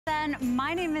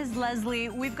My name is Leslie.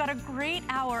 We've got a great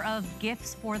hour of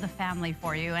gifts for the family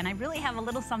for you, and I really have a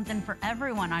little something for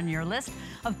everyone on your list.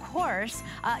 Of course,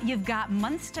 you've got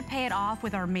months to pay it off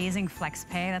with our amazing Flex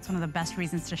Pay. That's one of the best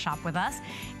reasons to shop with us.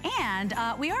 And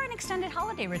we are an extended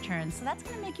holiday return, so that's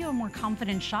going to make you a more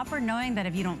confident shopper, knowing that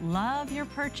if you don't love your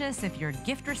purchase, if your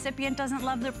gift recipient doesn't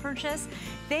love their purchase,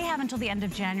 they have until the end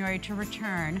of January to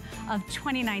return of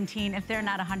 2019 if they're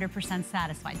not 100%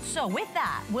 satisfied. So with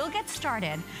that, we'll get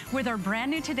started with our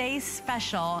brand new today's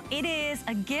special. It is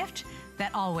a gift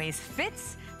that always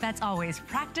fits, that's always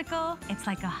practical. It's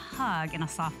like a hug in a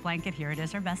soft blanket. Here it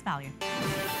is, our best value.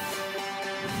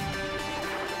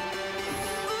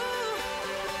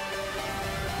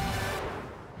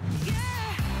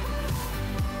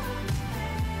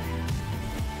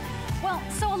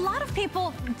 So a lot of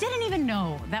people didn't even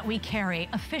know that we carry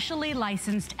officially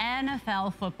licensed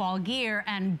NFL football gear,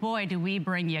 and boy, do we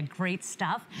bring you great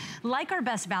stuff. Like our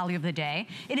best value of the day,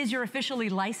 it is your officially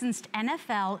licensed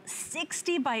NFL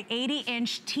 60 by 80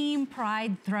 inch Team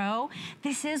Pride throw.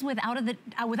 This is without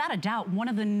a doubt one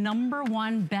of the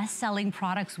 #1 best-selling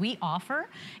products we offer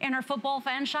in our football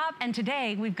fan shop, and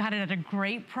today we've got it at a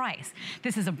great price.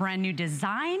 This is a brand new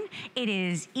design. It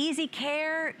is easy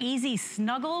care, easy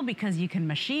snuggle, because you can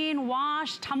machine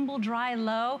wash, tumble dry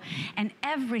low, and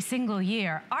every single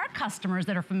year, our customers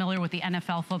that are familiar with the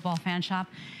NFL football fan shop,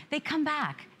 they come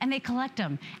back and they collect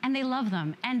them and they love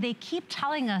them, and they keep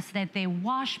telling us that they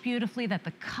wash beautifully, that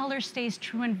the color stays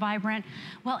true and vibrant.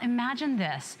 Well, imagine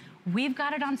this. We've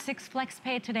got it on 6 Flex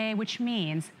Pay today, which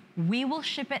means we will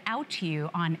ship it out to you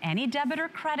on any debit or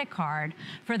credit card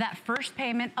for that first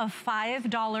payment of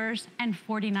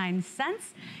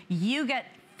 $5.49. You get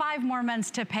 5 more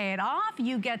months to pay it off.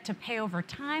 You get to pay over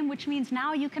time, which means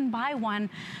now you can buy one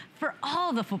for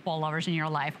all the football lovers in your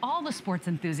life, all the sports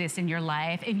enthusiasts in your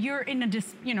life. If you're in a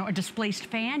displaced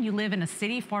fan, you live in a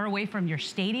city far away from your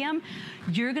stadium,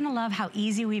 you're gonna love how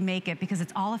easy we make it, because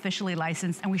it's all officially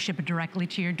licensed and we ship it directly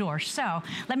to your door. So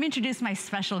let me introduce my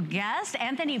special guest.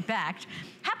 Anthony Becht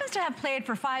happens to have played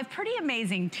for 5 pretty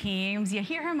amazing teams. You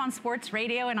hear him on sports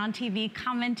radio and on TV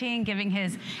commenting, giving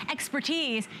his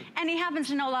expertise, and he happens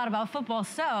to know a lot about football,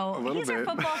 so he's our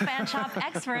football fan shop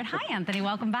expert. Hi, Anthony,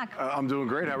 welcome back. I'm doing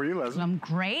great. How are you, Leslie? I'm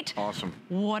great. Awesome.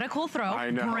 What a cool throw.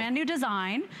 I know. Brand new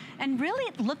design, and really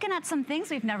looking at some things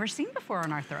we've never seen before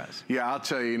on our throws. Yeah, I'll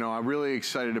tell you, I'm really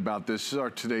excited about this. This is our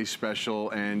today's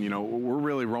special, and we're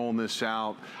really rolling this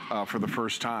out for the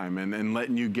first time and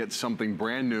letting you get something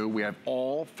brand new. We have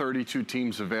all 32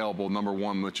 teams available,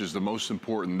 #1, which is the most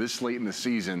important. This late in the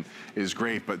season is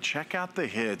great, but check out the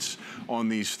hits on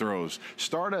these throws.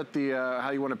 Start at the, how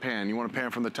you want to pan. You want to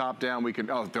pan from the top down? We can,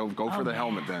 go for the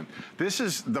helmet then. This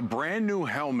is the brand new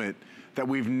helmet that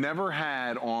we've never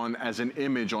had on as an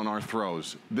image on our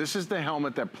throws. This is the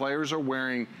helmet that players are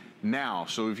wearing now.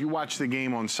 So if you watch the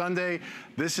game on Sunday,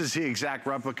 this is the exact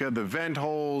replica, the vent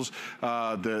holes,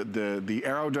 the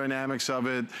aerodynamics of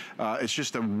it. It's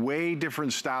just a way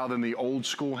different style than the old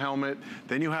school helmet.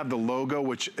 Then you have the logo,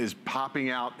 which is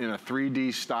popping out in a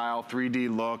 3D style,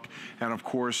 3D look. And of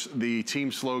course, the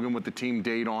team slogan with the team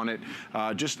date on it.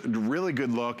 Just a really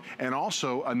good look. And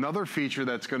also another feature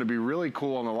that's gonna be really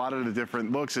cool on a lot of the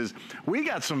different looks is we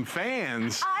got some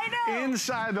fans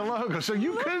inside the logo. So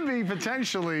you could be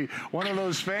potentially one of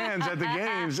those fans at the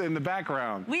games in the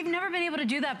background. We've never been able to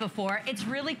do that before. It's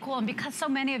really cool, and because so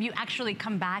many of you actually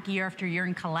come back year after year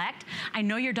and collect, I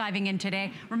know you're diving in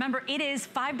today. Remember, it is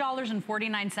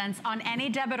 $5.49 on any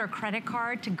debit or credit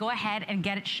card to go ahead and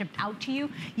get it shipped out to you.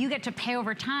 You get to pay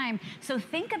over time. So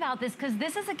think about this, because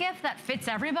this is a gift that fits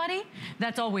everybody,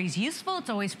 that's always useful, it's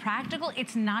always practical.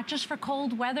 It's not just for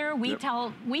cold weather.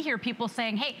 We hear people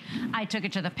saying, hey, I took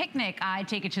it to the picnic, I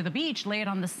take it to the beach, lay it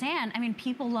on the sand. I mean,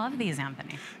 people love these,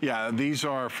 Anthony. Yeah, these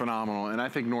are phenomenal, and I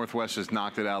think Northwest has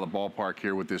knocked it out of the ballpark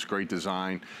here with this great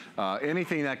design.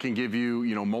 Anything that can give you,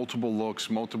 multiple looks,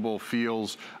 multiple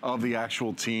feels of the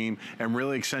actual team, and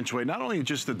really accentuate not only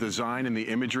just the design and the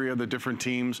imagery of the different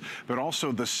teams, but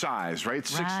also the size, right?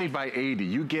 60 by 80.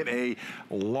 You get a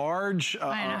large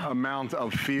amount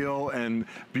of feel and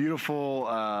beautiful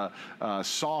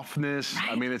softness.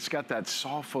 I mean, it's got that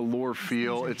soft velour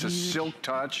feel. It's a silk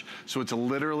touch, so it's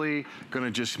literally going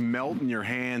to just just melt in your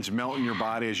hands, melt in your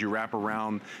body as you wrap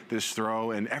around this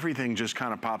throw, and everything just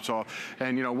kind of pops off.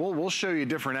 And you know, we'll show you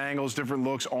different angles, different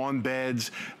looks on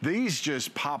beds. These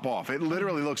just pop off. It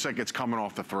literally looks like it's coming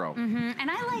off the throw.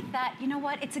 And I like that. You know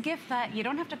what? It's a gift that you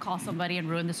don't have to call somebody and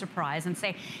ruin the surprise and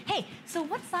say, hey, so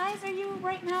what size are you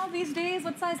right now these days?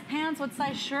 What size pants? What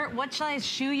size shirt? What size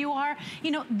shoe you are?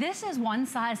 You know, this is one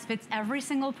size fits every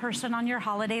single person on your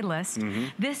holiday list.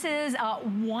 This is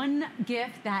one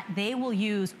gift that they will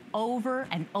use over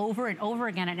and over and over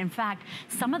again. And in fact,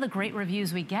 some of the great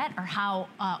reviews we get are how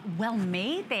well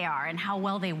made they are and how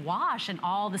well they wash and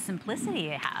all the simplicity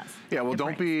it has. Yeah, well,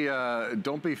 don't be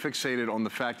fixated on the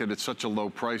fact that it's such a low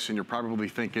price, and you're probably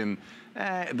thinking,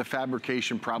 the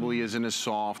fabrication probably isn't as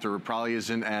soft, or it probably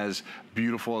isn't as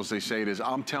beautiful as they say it is.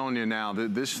 I'm telling you now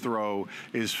that this throw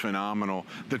is phenomenal.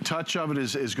 The touch of it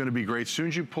is going to be great. As soon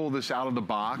as you pull this out of the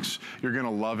box, you're going to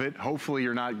love it. Hopefully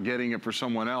you're not getting it for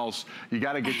someone else. You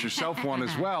got to get yourself one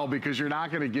as well, because you're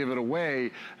not going to give it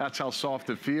away. That's how soft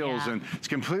it feels. And it's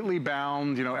completely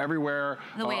bound, you know, everywhere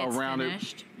around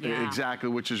it. Exactly,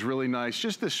 which is really nice.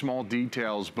 Just the small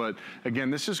details. But again,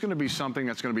 this is going to be something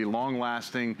that's going to be long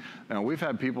lasting. We've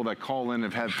had people that call in,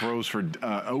 have had throws for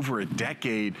over a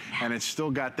decade, and it's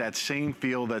still got that same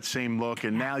feel, that same look.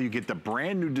 And now you get the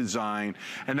brand new design.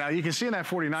 And now you can see in that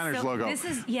 49ers logo. This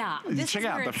is, check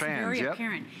out the fans. Very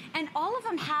apparent. And all of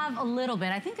them have a little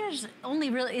bit. I think there's only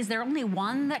really, is there only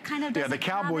one that kind of does? Yeah, the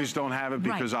Cowboys don't have it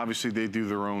because obviously they do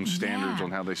their own standards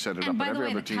on how they set it up. But every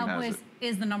other team has it.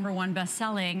 Is the #1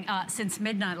 best-selling since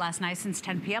midnight last night, since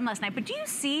 10 p.m. last night. But do you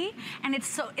see? And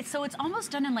it's almost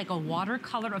done in like a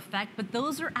watercolor effect, but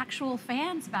those are actual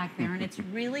fans back there, and it's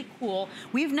really cool.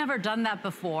 We've never done that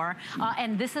before,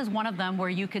 and this is one of them where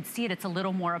you could see it. It's a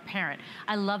little more apparent.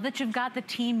 I love that you've got the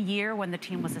team year when the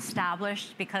team was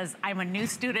established, because I'm a new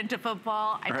student to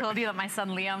football. I told you that my son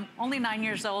Liam, only 9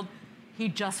 years old, he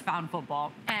just found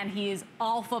football, and he's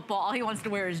all football. All he wants to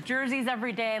wear is jerseys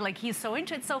every day. Like, he's so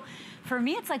into it. So for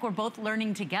me, it's like we're both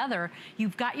learning together.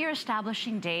 You've got your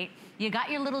establishing date. You got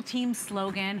your little team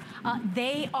slogan.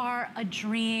 They are a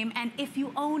dream. And if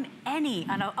you own any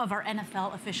of our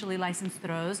NFL officially licensed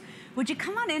throws, would you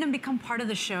come on in and become part of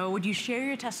the show? Would you share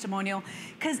your testimonial?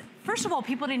 Because first of all,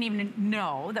 people didn't even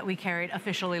know that we carried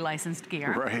officially licensed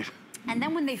gear. Right. And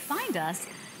then when they find us,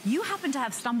 you happen to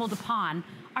have stumbled upon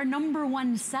our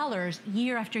 #1 sellers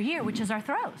year after year, which is our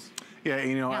throws. Yeah,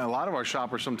 you know, a lot of our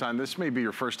shoppers, sometimes this may be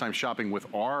your first time shopping with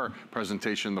our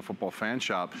presentation, the Football Fan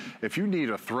Shop. If you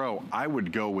need a throw, I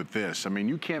would go with this. I mean,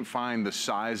 you can't find the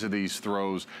size of these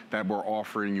throws that we're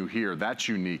offering you here. That's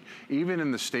unique. Even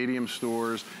in the stadium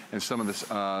stores and some of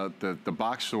the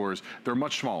box stores, they're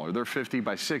much smaller. They're 50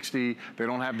 by 60. They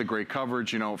don't have the great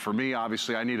coverage. You know, for me,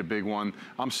 obviously, I need a big one.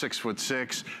 I'm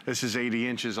 6'6". This is 80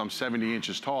 inches. I'm 70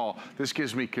 inches tall. This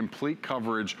gives me complete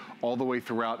coverage all the way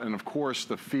throughout, and of course,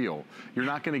 the feel. You're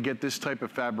not going to get this type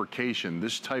of fabrication,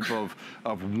 this type of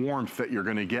warmth that you're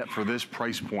going to get for this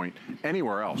price point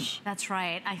anywhere else. That's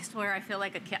right. I swear I feel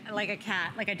like a cat.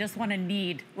 Like I just want to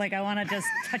knead. Like I want to just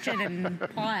touch it and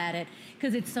paw at it,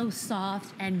 because it's so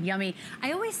soft and yummy.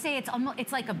 I always say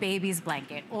it's like a baby's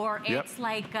blanket, or it's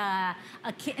like a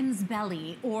kitten's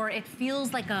belly, or it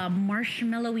feels like a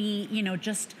marshmallowy, you know,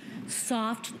 just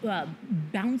soft,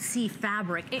 bouncy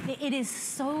fabric. It is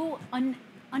so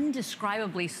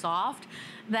undescribably soft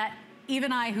that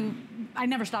even I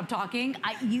never stop talking,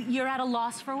 you're at a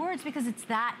loss for words, because it's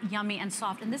that yummy and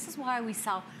soft. And this is why we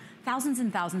sell thousands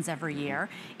and thousands every year.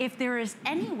 If there is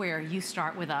anywhere you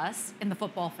start with us in the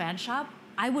Football Fan Shop,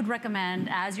 I would recommend,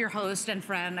 as your host and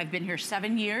friend, I've been here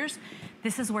 7 years,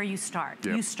 this is where you start.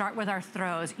 You start with our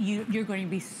throws. You're going to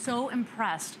be so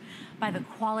impressed by the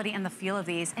quality and the feel of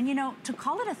these. And you know, to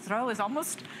call it a throw is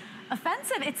almost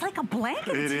offensive. It's like a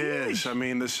blanket. It is. I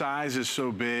mean, the size is so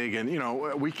big, and you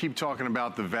know, we keep talking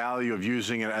about the value of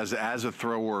using it as a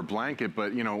throw or a blanket,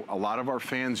 but you know, a lot of our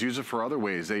fans use it for other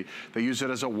ways. They use it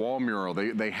as a wall mural.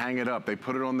 They hang it up. They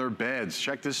put it on their beds.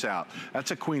 Check this out.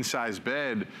 That's a queen size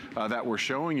bed that we're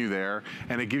showing you there,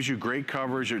 and it gives you great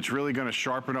coverage. It's really going to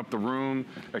sharpen up the room,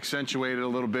 accentuate it a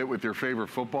little bit with your favorite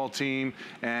football team,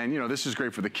 and you know, this is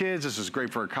great for the kids. This is great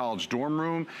for a college dorm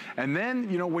room. And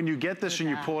then, you know, when you get this and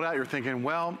you pull it out, you're thinking,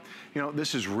 well, you know,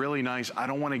 this is really nice. I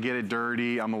don't want to get it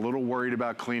dirty. I'm a little worried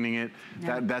about cleaning it.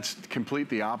 That's complete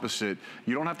the opposite.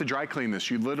 You don't have to dry clean this.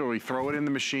 You literally throw it in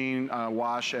the machine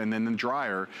wash and then the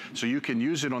dryer, so you can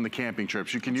use it on the camping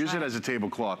trips. You can use it as a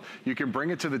tablecloth. You can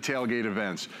bring it to the tailgate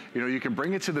events. You know, you can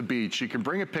bring it to the beach. You can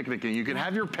bring it picnicking. You can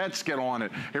have your pets get on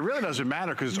it. It really doesn't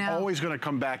matter, because it's always going to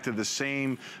come back to the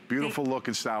same beautiful look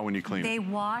and style when you clean it. They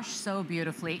wash so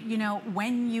beautifully. You know,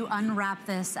 when you unwrap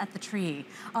this at the tree,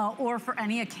 or for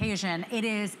any occasion, it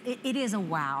is a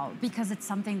wow, because it's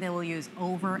something they will use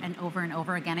over and over and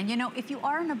over again. And you know, if you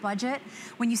are in a budget,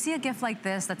 when you see a gift like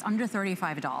this that's under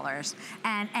 $35,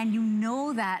 and you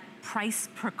know that price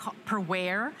per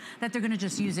wear, that they're gonna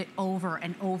just use it over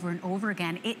and over and over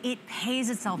again, it pays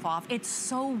itself off. It's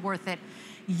so worth it.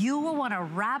 You will want to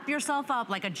wrap yourself up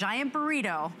like a giant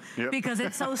burrito, because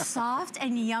it's so soft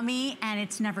and yummy, and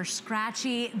it's never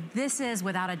scratchy. This is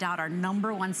without a doubt our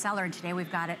 #1 seller, and today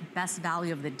we've got it best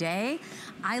value of the day.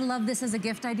 I love this as a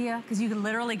gift idea because you can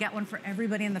literally get one for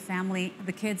everybody in the family.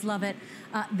 The kids love it,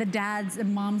 the dads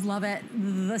and moms love it,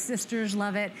 the sisters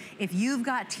love it. If you've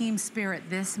got team spirit,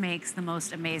 this makes the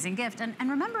most amazing gift. And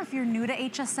remember, if you're new to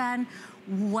HSN,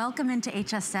 welcome into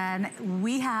HSN.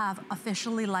 We have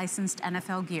officially licensed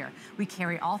NFL gear. We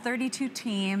carry all 32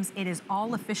 teams. It is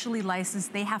all officially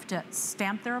licensed. They have to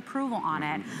stamp their approval on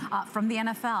it from the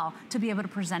NFL to be able to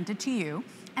present it to you.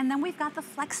 And then we've got the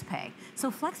FlexPay. So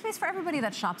FlexPay is for everybody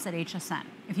that shops at HSN.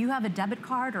 If you have a debit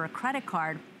card or a credit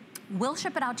card, we'll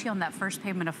ship it out to you on that first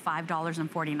payment of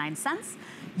 $5.49.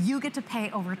 You get to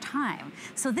pay over time.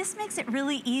 So this makes it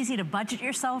really easy to budget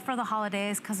yourself for the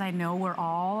holidays, because I know we're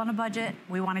all on a budget.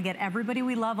 We want to get everybody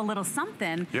we love a little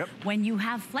something. When you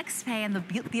have FlexPay and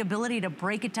the ability to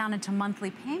break it down into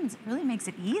monthly payments, it really makes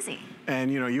it easy.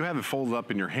 And you know, you have it folded up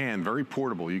in your hand, very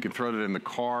portable. You can throw it in the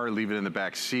car, leave it in the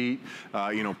back seat,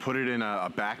 you know, put it in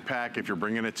a backpack if you're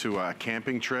bringing it to a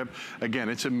camping trip. Again,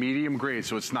 it's a medium grade,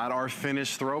 so it's not our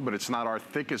thinnest throw, but it's not our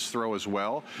thickest throw as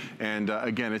well. And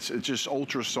again, it's just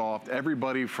ultra soft.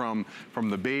 Everybody from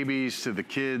the babies to the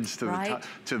kids to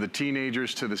the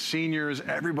teenagers to the seniors,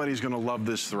 everybody's gonna love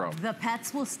this throw. The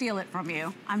pets will steal it from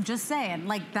you. I'm just saying,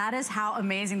 like, that is how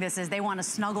amazing this is. They want to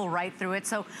snuggle right through it.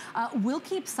 So we'll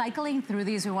keep cycling through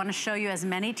these. We want to show you as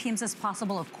many teams as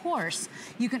possible. Of course,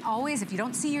 you can always, if you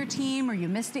don't see your team or you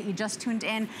missed it, you just tuned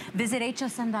in, visit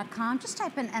hsn.com. Just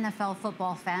type in NFL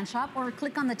Football Fan Shop or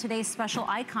click on the Today's Special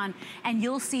icon and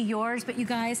you'll see yours. But you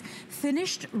guys,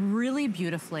 finished really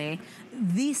beautifully.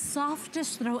 The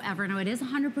softest throw ever. Now, it is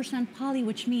 100% poly,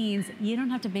 which means you don't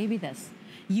have to baby this.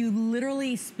 You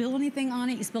literally spill anything on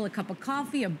it. You spill a cup of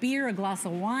coffee, a beer, a glass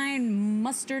of wine,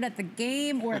 mustard at the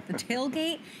game or at the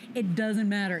tailgate. It doesn't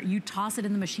matter. You toss it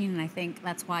in the machine, and I think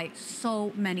that's why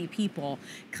so many people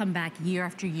come back year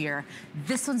after year.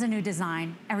 This one's a new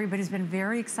design. Everybody's been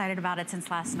very excited about it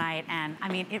since last night, and I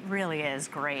mean, it really is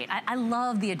great. I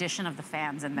love the addition of the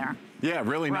fans in there. Yeah,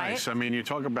 really nice. I mean, you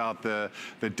talk about the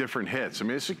different hits. I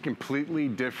mean, it's a completely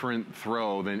different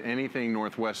throw than anything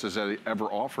Northwest has ever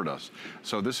offered us.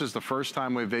 So this is the first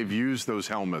time they've used those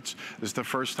helmets. This is the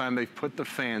first time they've put the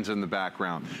fans in the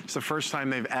background. It's the first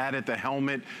time they've added the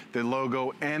helmet, the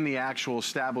logo, and the actual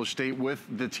established date with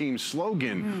the team's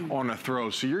slogan on a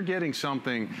throw. So you're getting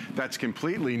something that's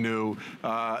completely new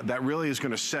that really is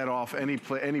going to set off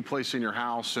any place in your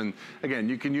house. And again,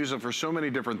 you can use it for so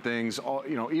many different things.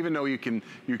 You know, even though you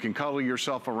can cuddle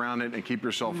yourself around it and keep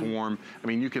yourself warm. I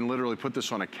mean, you can literally put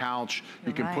this on a couch.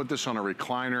 You can put this on a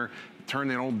recliner. Turn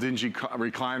the old dingy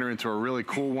recliner into a really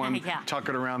cool one, tuck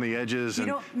it around the edges.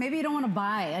 Maybe you don't want to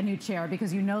buy a new chair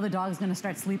because you know the dog's going to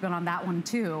start sleeping on that one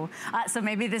too. So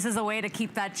maybe this is a way to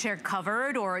keep that chair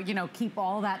covered, or, you know, keep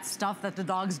all that stuff that the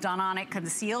dog's done on it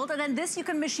concealed. And then this you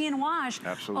can machine wash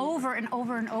over and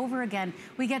over and over again.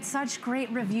 We get such great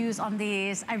reviews on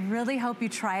these. I really hope you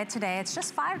try it today. It's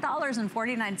just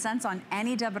 $5.49 on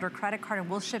any debit or credit card, and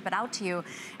we'll ship it out to you.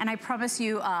 And I promise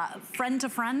you, friend to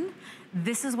friend,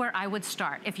 this is where I would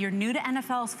start. If you're new to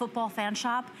NFL's Football Fan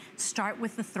Shop, start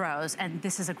with the throws, and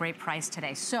this is a great price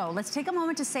today. So let's take a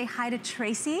moment to say hi to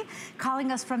Tracy,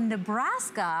 calling us from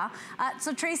Nebraska.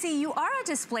 So Tracy, you are a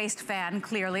displaced fan,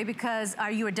 clearly, because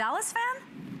are you a Dallas fan?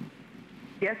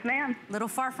 Yes, ma'am. Little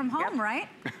far from home, right?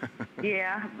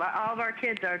 Yeah, all of our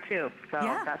kids are too. So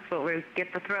that's what we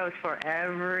get the throws for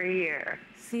every year.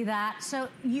 See that? So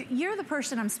you're the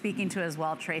person I'm speaking to as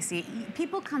well, Tracy.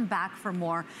 People come back for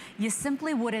more. You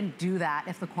simply wouldn't do that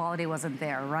if the quality wasn't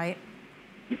there, right?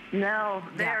 No,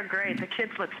 they're great. The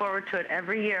kids look forward to it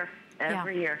every year,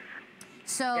 every year.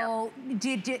 So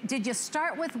did you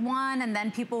start with one and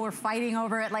then people were fighting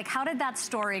over it? Like, how did that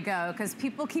story go? Because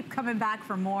people keep coming back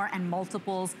for more and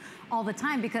multiples all the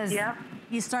time, because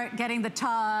you start getting the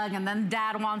tug and then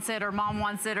dad wants it or mom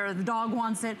wants it or the dog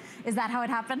wants it. Is that how it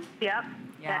happened? Yep.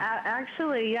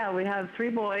 Actually, we have 3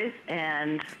 boys,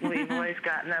 and we've always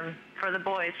gotten them for the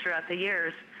boys throughout the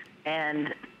years.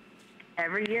 And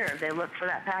every year they look for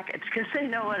that package because they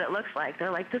know what it looks like.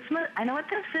 They're like, I know what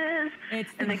this is.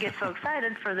 And they get so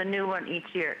excited for the new one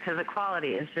each year because the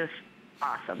quality is just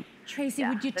awesome. Tracy,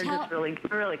 Yeah, would you they're tell... just really,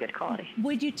 really good quality.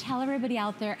 Would you tell everybody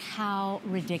out there how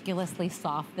ridiculously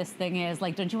soft this thing is?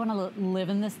 Like, don't you want to live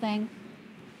in this thing?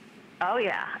 Oh,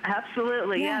 yeah,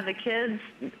 absolutely. Yeah, the kids,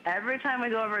 every time we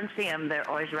go over and see them, they're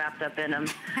always wrapped up in them.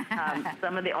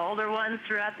 Some of the older ones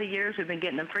throughout the years, we've been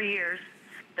getting them for years.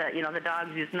 The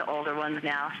dog's using the older ones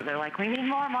now, so they're like, we need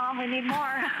more, Mom, we need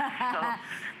more. So,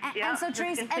 yeah, and so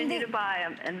Trace, continue to buy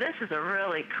them. And this is a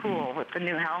really cool with the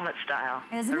new helmet style.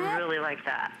 Isn't it? I really like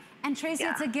that. And Tracy,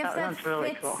 it's a gift that fits.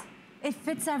 Really cool. It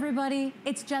fits everybody.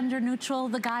 It's gender neutral.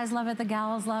 The guys love it. The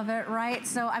gals love it, right?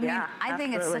 So, I mean, I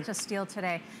think it's such a steal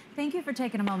today. Thank you for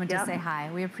taking a moment to say hi.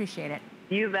 We appreciate it.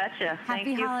 You betcha. Happy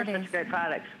Thank you holidays. for such great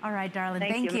products. All right, darling.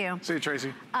 Thank you. See you,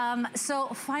 Tracy. So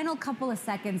final couple of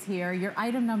seconds here. Your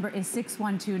item number is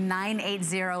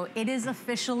 612980. It is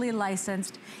officially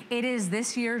licensed. It is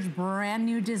this year's brand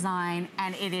new design,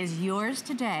 and it is yours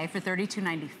today for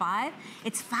 $32.95.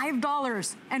 It's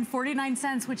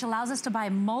 $5.49, which allows us to buy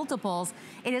multiples.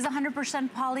 It is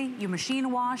 100% poly. You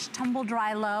machine wash, tumble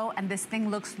dry low, and this thing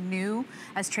looks new,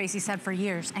 as Tracy said, for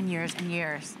years and years and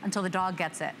years until the dog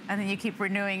gets it. And then you keep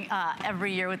renewing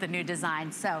every year with a new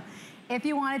design. So if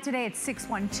you want it today, it's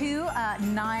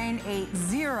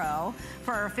 612980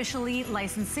 for our officially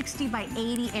licensed 60 by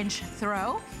 80 inch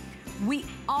throw. We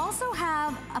also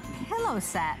have a pillow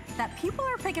set that people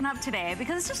are picking up today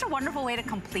because it's just a wonderful way to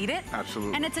complete it.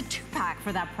 Absolutely. And it's a 2-pack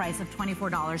for that price of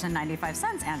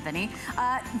 $24.95, Anthony.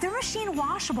 They're machine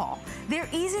washable. They're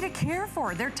easy to care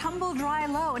for. They're tumble dry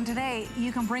low. And today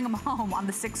you can bring them home on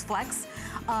the 6 flex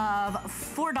of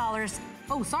 $5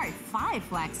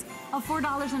 flex of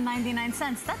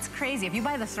 $4.99. That's crazy. If you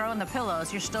buy the throw and the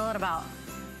pillows, you're still at about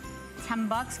 10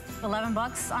 bucks, 11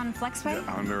 bucks on FlexPay?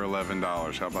 Yeah, under $11.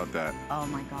 How about that? Oh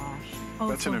my gosh. Oh,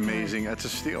 that's an amazing, that's a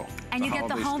steal. And you get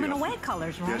the home and away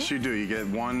colors, right? Yes, you do. You get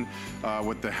one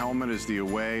with the helmet is the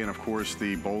away, and of course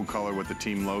the bold color with the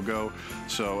team logo.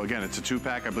 So again, it's a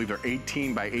 2-pack. I believe they're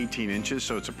 18 by 18 inches,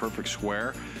 so it's a perfect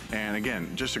square. And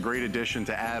again, just a great addition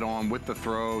to add on with the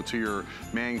throw to your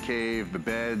man cave, the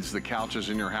beds, the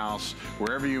couches in your house,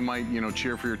 wherever you might,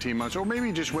 cheer for your team, or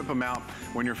maybe just whip them out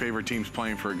when your favorite team's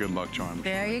playing for a good luck charm.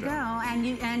 There you go.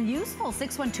 And useful.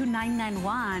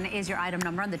 612991 is your item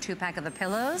number on the 2-pack of the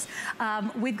pillows.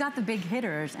 We've got the big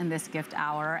hitters in this gift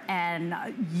hour, and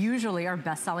usually our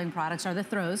best-selling products are the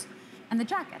throws and the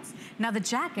jackets. Now the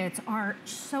jackets are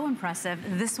so impressive.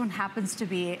 This one happens to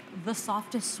be the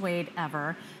softest suede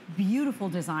ever. Beautiful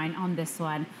design on this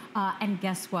one. And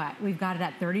guess what? We've got it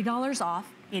at $30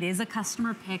 off. It is a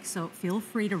customer pick, so feel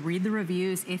free to read the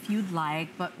reviews if you'd like,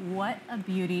 but what a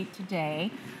beauty today.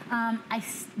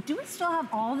 Do we still have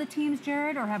all the teams,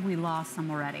 Jared, or have we lost some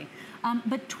already?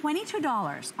 But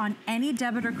 $22 on any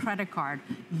debit or credit card.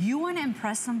 You want to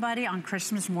impress somebody on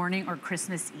Christmas morning or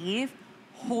Christmas Eve?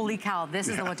 Holy cow, this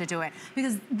is the way to do it.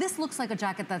 Because this looks like a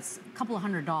jacket that's a couple of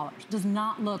 $100. Does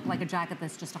not look like a jacket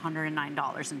that's just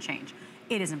 $109 and change.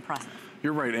 It is impressive.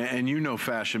 You're right, and you know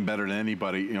fashion better than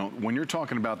anybody. When you're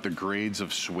talking about the grades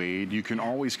of suede, you can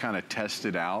always kind of test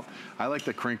it out. I like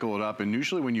to crinkle it up, and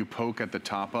usually when you poke at the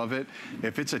top of it,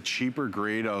 if it's a cheaper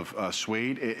grade of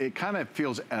suede, it kind of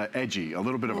feels edgy, a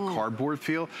little bit of a cardboard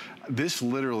feel. This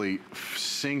literally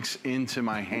sinks into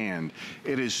my hand.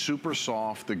 It is super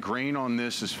soft. The grain on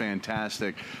this is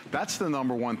fantastic. That's the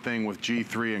 #1 thing with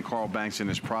G3 and Carl Banks and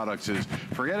his products is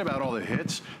forget about all the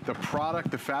hits. The product,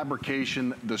 the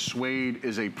fabrication, the suede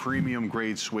is a premium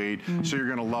grade suede, so you're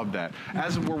gonna love that.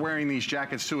 As we're wearing these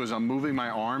jackets too, as I'm moving my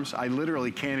arms, I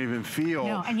literally can't even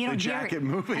feel the jacket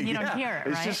moving. And you don't hear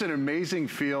it, It's just an amazing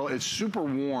feel. It's super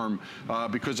warm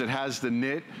because it has the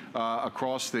knit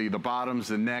across the bottoms,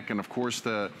 the neck, and of course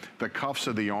the cuffs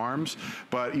of the arms.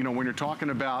 But when you're talking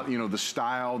about the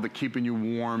style, the keeping you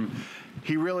warm,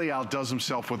 he really outdoes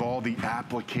himself with all the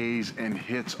appliques and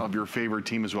hits of your favorite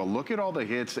team as well. Look at all the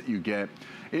hits that you get.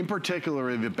 In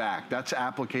particular, the back. That's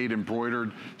appliqued,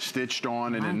 embroidered, stitched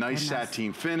on in a nice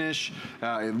sateen finish.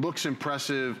 It looks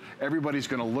impressive. Everybody's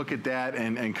gonna look at that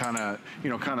and kind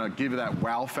of give you that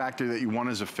wow factor that you want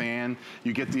as a fan.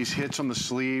 You get these hits on the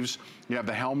sleeves. You have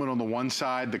the helmet on the one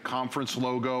side, the conference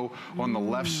logo on the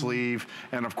left sleeve,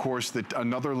 and of course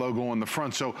another logo on the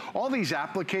front. So all these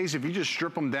appliques, if you just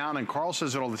strip them down, and Carl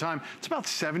says it all the time, it's about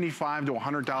 $75 to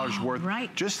 $100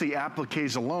 worth, just the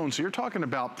appliques alone. So you're talking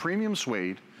about premium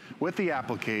suede with the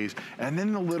appliques, and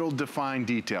then the little defined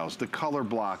details, the color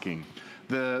blocking,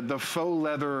 the faux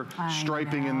leather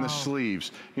striping in the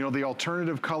sleeves, you know, the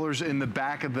alternative colors in the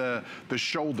back of the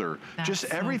shoulder. Just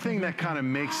everything that kind of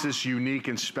makes this unique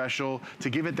and special to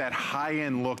give it that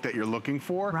high-end look that you're looking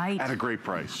for at a great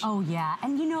price. Oh yeah,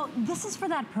 and you know, this is for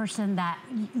that person that,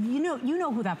 you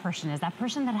know who that person is, that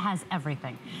person that has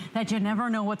everything, that you never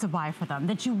know what to buy for them,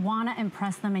 that you want to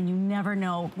impress them and you never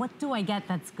know, what do I get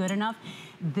that's good enough?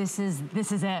 This is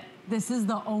it. This is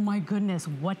the, oh my goodness,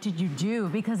 what did you do?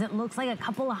 Because it looks like a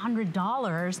couple of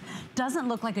 $100, doesn't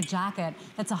look like a jacket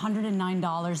that's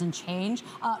 $109 and change.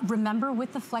 Remember,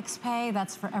 with the FlexPay,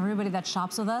 that's for everybody that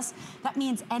shops with us, that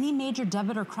means any major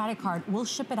debit or credit card, will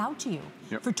ship it out to you.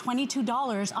 For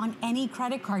 $22 on any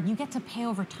credit card. You get to pay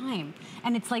over time.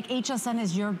 And it's like HSN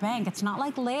is your bank. It's not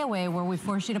like layaway where we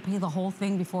force you to pay the whole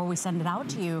thing before we send it out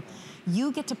to you.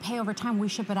 You get to pay over time. We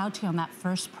ship it out to you on that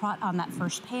first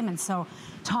payment. So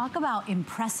talk about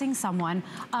impressing someone.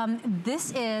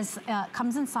 This is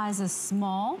comes in sizes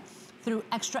small through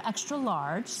extra, extra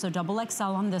large, so double XL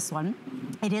on this one.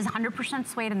 It is 100%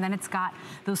 suede, and then it's got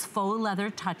those faux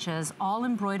leather touches, all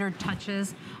embroidered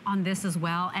touches on this as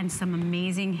well, and some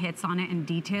amazing hits on it and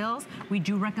details. We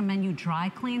do recommend you dry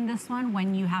clean this one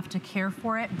when you have to care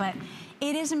for it, but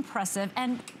it is impressive.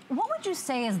 And what would you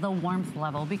say is the warmth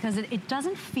level? Because it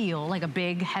doesn't feel like a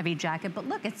big, heavy jacket, but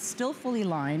look, it's still fully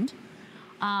lined.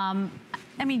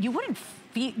 I mean, you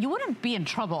wouldn't be in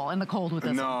trouble in the cold with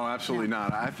this. No, absolutely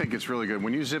not. I think it's really good.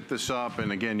 When you zip this up,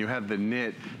 and again, you have the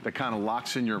knit that kind of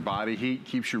locks in your body heat,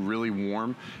 keeps you really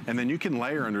warm, and then you can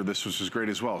layer under this, which is great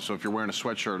as well. So if you're wearing a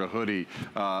sweatshirt, a hoodie,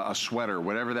 a sweater,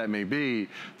 whatever that may be,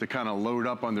 to kind of load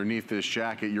up underneath this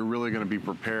jacket, you're really going to be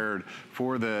prepared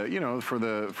for the, you know, for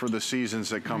the seasons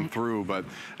that come through. But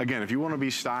again, if you want to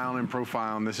be styling and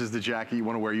profiling, this is the jacket you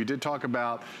want to wear. You did talk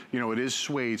about, you know, it is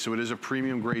suede, so it is a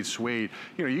premium grade suede.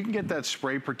 You know, you can get that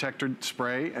spray protector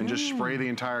spray and just spray the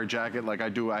entire jacket like I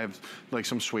do. I have like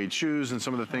some suede shoes and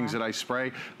some of the things that I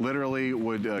spray literally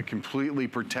would completely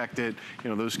protect it. You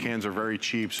know, those cans are very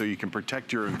cheap, so you can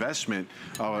protect your investment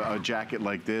a jacket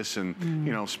like this. And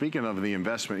you know, speaking of the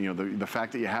investment, you know, the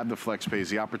fact that you have the FlexPay,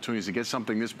 the opportunities to get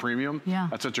something this premium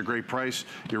at such a great price,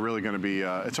 you're really going to be,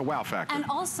 it's a wow factor. And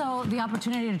also the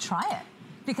opportunity to try it.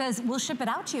 Because we'll ship it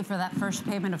out to you for that first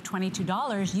payment of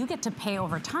 $22. You get to pay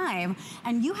over time,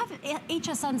 and you have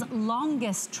HSN's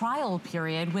longest trial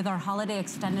period with our holiday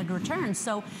extended returns.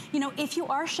 So, you know, if you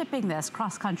are shipping this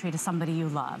cross-country to somebody you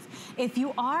love, if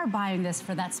you are buying this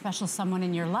for that special someone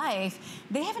in your life,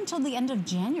 they have until the end of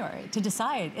January to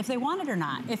decide if they want it or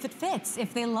not, if it fits,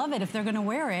 if they love it, if they're gonna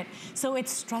wear it. So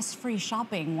it's stress-free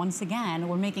shopping. Once again,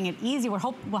 we're making it easy. We're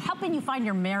helping you find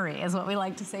your Mary, is what we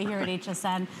like to say here at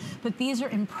HSN. But these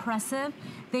are impressive.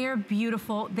 They are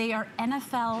beautiful. They are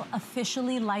NFL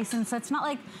officially licensed. So it's not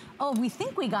like, oh, we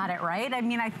think we got it right. I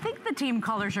mean, I think the team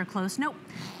colors are close. Nope.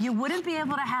 You wouldn't be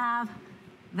able to have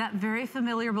that very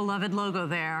familiar, beloved logo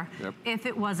there if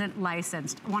it wasn't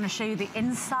licensed. I want to show you the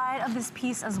inside of this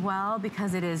piece as well,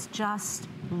 because it is just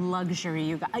luxury.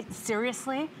 You guys,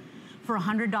 seriously, for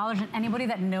 $100, and anybody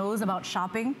that knows about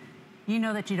shopping, you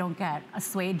know that you don't get a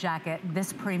suede jacket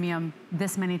this premium,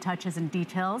 this many touches and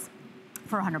details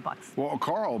for $100. Well,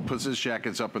 Carl puts his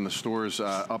jackets up in the stores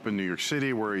up in New York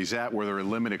City where he's at, where they're in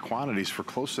limited quantities for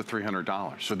close to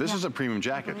 $300. So this is a premium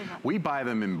jacket. We buy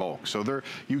them in bulk. So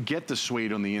you get the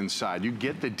suede on the inside. You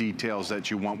get the details that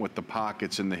you want with the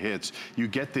pockets and the hits. You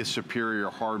get the superior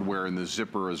hardware in the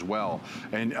zipper as well.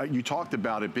 And you talked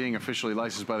about it being officially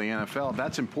licensed by the NFL.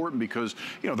 That's important because,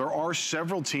 you know, there are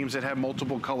several teams that have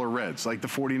multiple color reds, like the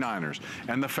 49ers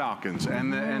and the Falcons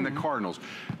and the Cardinals.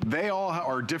 They all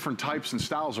are different types and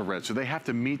styles of red, so they have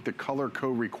to meet the color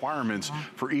code requirements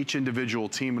for each individual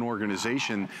team and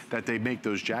organization that they make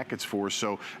those jackets for.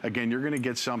 So again, you're going to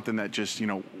get something that just, you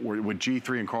know, with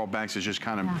G3 and Carl Banks is just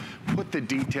kind of put the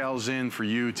details in for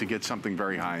you to get something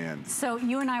very high end. So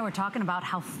you and I were talking about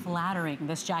how flattering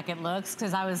this jacket looks,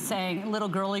 because I was saying, little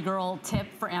girly girl tip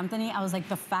for Anthony, I was like,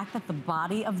 the fact that the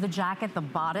body of the jacket, the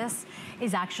bodice,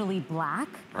 is actually black,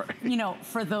 you know,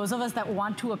 for those of us that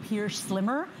want to appear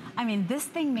slimmer, I mean, this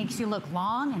thing makes you look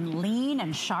long and lean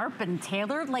and sharp and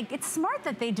tailored. Like, it's smart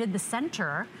that they did the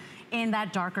center in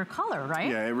that darker color, right?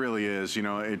 Yeah, it really is. You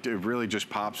know, it really just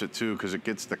pops it too, because it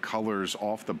gets the colors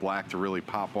off the black to really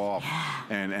pop off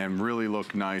and really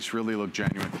look nice, really look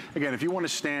genuine. Again, if you want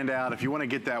to stand out, if you want to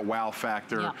get that wow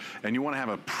factor, and you want to have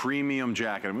a premium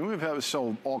jacket, I mean, we've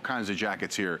sold all kinds of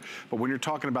jackets here, but when you're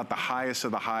talking about the highest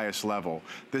of the highest level,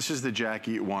 this is the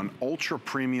jacket you want. Ultra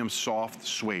premium soft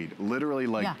suede, literally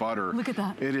like butter. Look at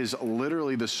that. It is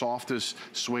literally the softest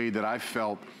suede that I've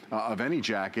felt of any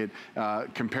jacket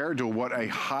compared to to what a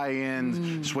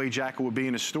high-end suede jacket would be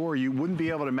in a store, you wouldn't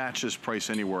be able to match this price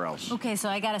anywhere else. Okay, so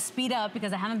I gotta speed up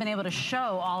because I haven't been able to show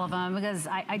all of them because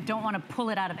I don't want to pull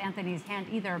it out of Anthony's hand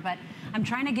either, but I'm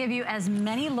trying to give you as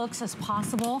many looks as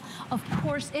possible. Of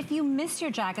course, if you miss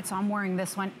your jacket, so I'm wearing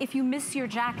this one, if you miss your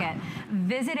jacket,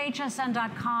 visit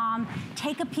hsn.com,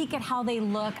 take a peek at how they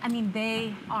look. I mean,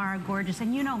 they are gorgeous,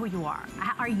 and you know who you are.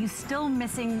 Are you still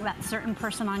missing that certain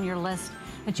person on your list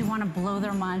that you want to blow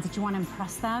their minds, that you want to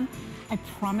impress them? I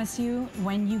promise you,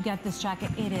 when you get this jacket,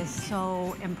 it is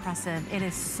so impressive. It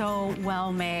is so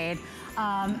well made.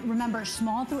 Remember,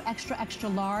 small through extra, extra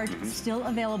large, still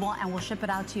available, and we'll ship it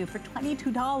out to you for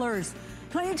 $22.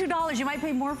 $22, you might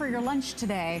pay more for your lunch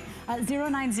today.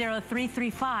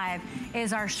 090335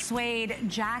 is our suede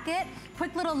jacket.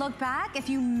 Quick little look back. If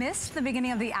you missed the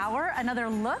beginning of the hour, another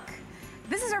look.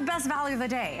 This is our best value of the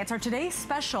day. It's our today's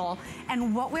special,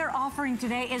 and what we're offering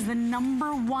today is the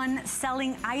 #1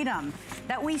 selling item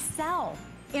that we sell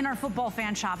in our football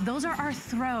fan shop. Those are our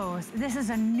throws. This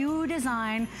is a new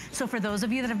design, so for those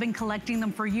of you that have been collecting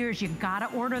them for years, you gotta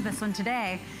order this one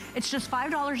today. It's just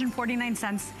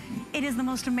 $5.49. It is the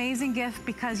most amazing gift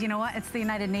because you know what? It's the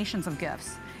United Nations of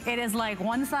gifts. It is like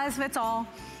one size fits all.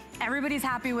 Everybody's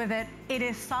happy with it. It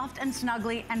is soft and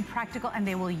snuggly and practical, and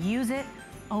they will use it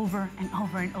over and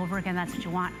over and over again. That's what you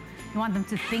want. You want them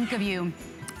to think of you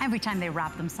every time they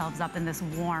wrap themselves up in this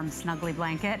warm, snuggly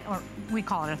blanket, or we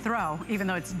call it a throw, even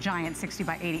though it's giant, 60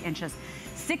 by 80 inches.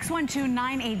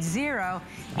 612980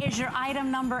 is your item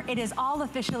number. It is all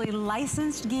officially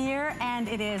licensed gear, and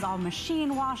it is all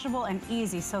machine washable and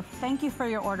easy. So thank you for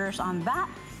your orders on that.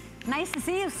 Nice to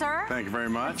see you, sir. Thank you very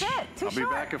much. That's it. Too I'll short.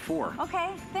 be back at 4.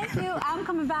 Okay, thank you. I'm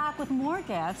coming back with more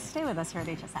gifts. Stay with us here at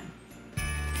HSN.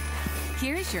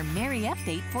 Here's your Merry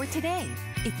update for today.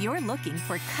 If you're looking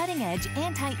for cutting-edge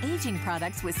anti-aging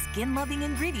products with skin-loving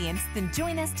ingredients, then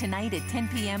join us tonight at 10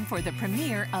 p.m. for the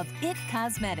premiere of IT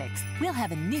Cosmetics. We'll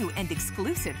have a new and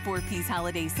exclusive 4-piece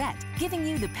holiday set, giving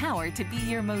you the power to be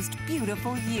your most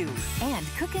beautiful you. And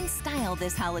cook and style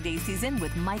this holiday season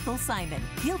with Michael Simon.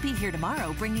 He'll be here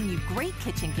tomorrow bringing you great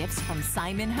kitchen gifts from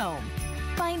Simon Home.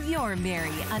 Find your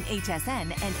Merry on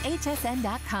HSN and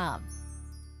hsn.com.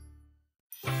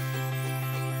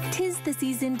 'Tis the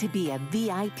season to be a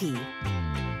VIP.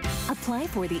 Apply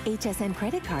for the HSN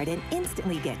credit card and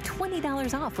instantly get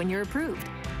 $20 off when you're approved.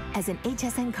 As an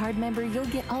HSN card member, you'll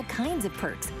get all kinds of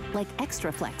perks, like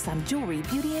extra flex on jewelry,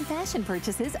 beauty, and fashion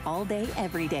purchases all day,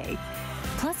 every day.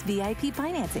 Plus VIP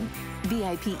financing,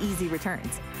 VIP easy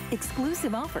returns,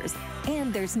 exclusive offers,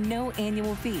 and there's no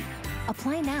annual fee.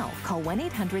 Apply now. Call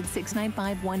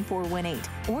 1-800-695-1418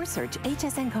 or search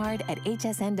HSN card at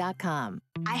hsn.com.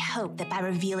 I hope that by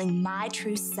revealing my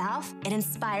true self, it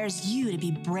inspires you to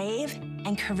be brave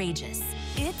and courageous.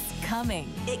 It's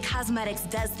coming. IT Cosmetics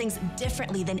does things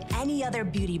differently than any other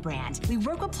beauty brand. We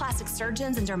work with plastic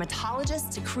surgeons and dermatologists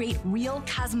to create real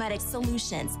cosmetic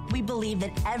solutions. We believe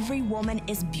that every woman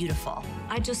is beautiful.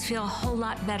 I just feel a whole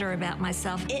lot better about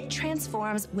myself. It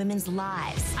transforms women's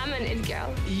lives. I'm an it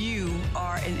girl. You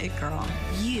are an it girl.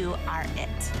 You are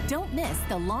it. Don't miss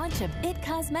the launch of IT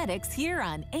Cosmetics here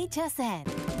on HSN.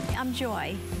 I'm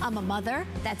Joy. I'm a mother,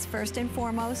 that's first and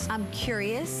foremost. I'm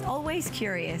curious, always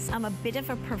curious. I'm a bit of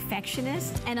a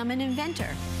perfectionist, and I'm an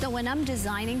inventor. So when I'm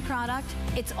designing product,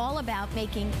 it's all about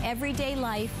making everyday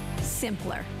life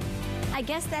simpler. I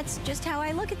guess that's just how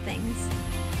I look at things.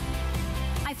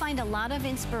 I find a lot of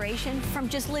inspiration from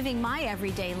just living my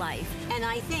everyday life. And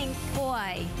I think,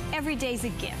 boy, every day's a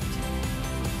gift.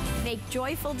 Make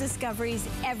joyful discoveries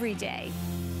every day.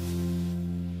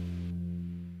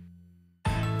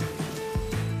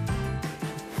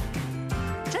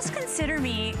 Just consider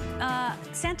me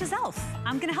Santa's elf.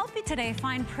 I'm gonna help you today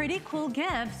find pretty cool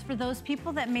gifts for those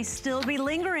people that may still be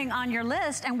lingering on your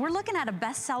list. And we're looking at a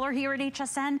bestseller here at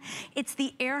HSN. It's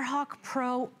the AirHawk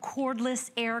Pro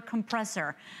Cordless Air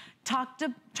Compressor. Talk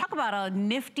about a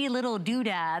nifty little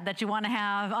doodad that you want to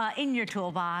have in your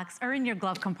toolbox or in your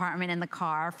glove compartment in the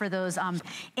car for those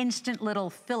instant little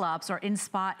fill-ups or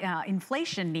in-spot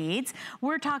inflation needs.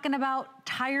 We're talking about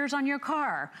tires on your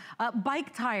car,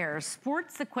 bike tires,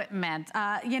 sports equipment,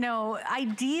 you know,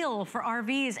 ideal for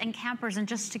RVs and campers and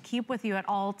just to keep with you at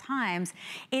all times.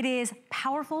 It is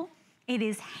powerful. It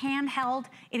is handheld.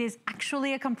 It is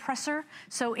actually a compressor.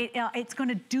 So it's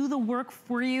gonna do the work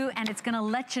for you, and it's gonna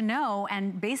let you know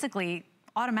and basically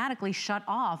automatically shut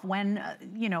off when,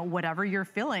 you know, whatever you're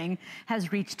filling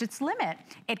has reached its limit.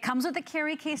 It comes with a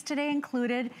carry case today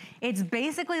included. It's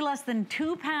basically less than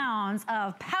 2 pounds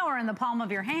of power in the palm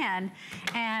of your hand.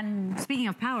 And speaking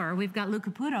of power, we've got Lou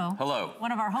Caputo. Hello.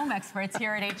 One of our home experts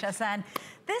here at HSN.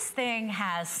 This thing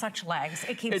has such legs.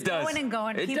 It keeps going and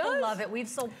going. People love it. We've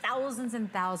sold thousands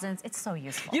and thousands. It's so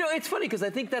useful. You know, it's funny because I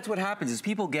think that's what happens is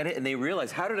people get it and they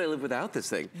realize, how did I live without this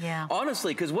thing? Yeah.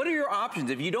 Honestly, because what are your options?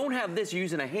 If you don't have this, you're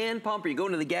using a hand pump or you're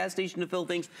going to the gas station to fill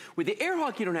things. With the air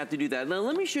hawk, you don't have to do that. Now,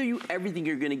 let me show you everything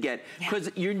you're going to get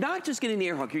because you're not just getting the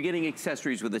air hawk, you're getting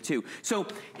accessories with it too. So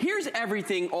here's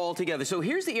everything all together. So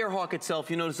here's the air hawk itself.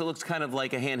 You notice it looks kind of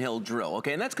like a handheld drill,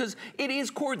 okay? And that's because it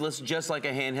is cordless, just like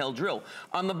a handheld drill.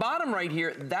 On the bottom right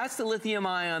here, that's the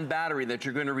lithium-ion battery that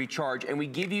you're going to recharge, and we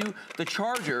give you the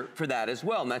charger for that as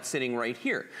well, and that's sitting right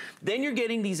here. Then you're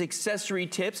getting these accessory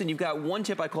tips, and you've got one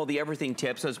tip I call the everything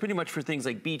tip, so it's pretty much for things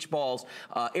like beach balls,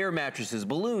 air mattresses,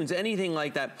 balloons, anything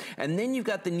like that. And then you've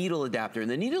got the needle adapter, and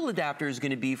the needle adapter is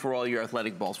going to be for all your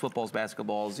athletic balls, footballs,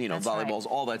 basketballs, you know, volleyballs,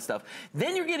 all that stuff.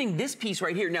 Then you're getting this piece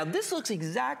right here. Now, this looks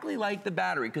exactly like the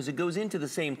battery because it goes into the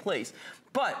same place,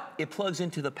 but it plugs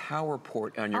into the power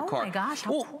port on your car. Oh my gosh,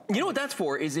 how cool. You know what that's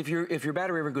for is if your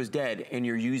battery ever goes dead and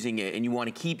you're using it and you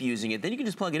want to keep using it, then you can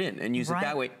just plug it in and use it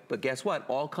that way. But guess what?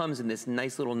 All comes in this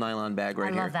nice little nylon bag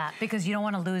right here. I love that because you don't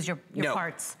want to lose your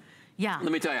parts. Yeah.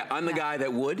 Let me tell you, I'm the guy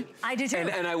that would. I do too.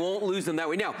 And I won't lose them that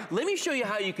way. Now, let me show you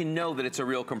how you can know that it's a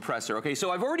real compressor, okay?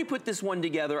 So I've already put this one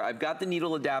together. I've got the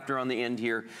needle adapter on the end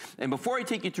here. And before I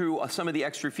take you through some of the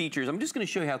extra features, I'm just gonna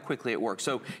show you how quickly it works.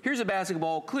 So here's a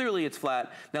basketball. Clearly it's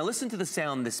flat. Now listen to the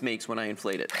sound this makes when I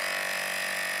inflate it.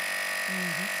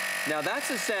 Now that's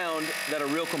the sound that a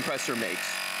real compressor makes,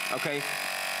 okay?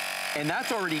 And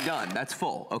that's already done, that's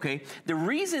full, okay? The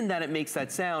reason that it makes that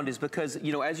sound is because,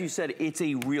 you know, as you said, it's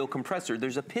a real compressor.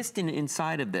 There's a piston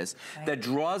inside of this that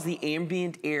draws the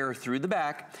ambient air through the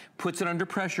back, puts it under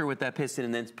pressure with that piston,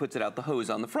 and then puts it out the hose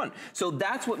on the front. So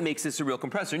that's what makes this a real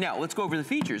compressor. Now, let's go over the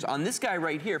features. On this guy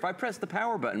right here, if I press the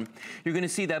power button, you're gonna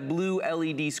see that blue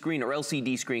LED screen or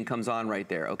LCD screen comes on right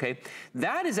there, okay?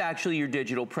 That is actually your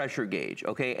digital pressure gauge,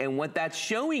 okay? And what that's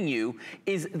showing you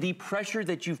is the pressure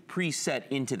that you've preset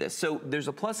into this. So there's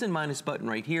a plus and minus button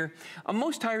right here. On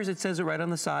most tires, it says it right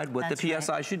on the side what the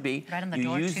PSI should be. Right on the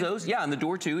door, you use those, on the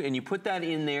door too, and you put that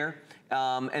in there.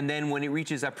 And then when it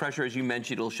reaches that pressure, as you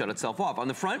mentioned, it'll shut itself off. On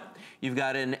the front, you've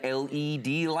got an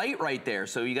LED light right there.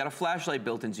 So you got a flashlight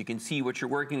built in so you can see what you're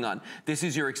working on. This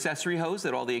is your accessory hose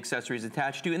that all the accessories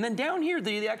attached to. And then down here,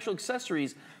 the actual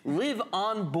accessories live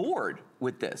on board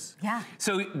with this. Yeah.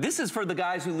 So this is for the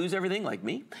guys who lose everything like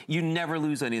me. You never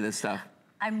lose any of this stuff.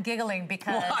 I'm giggling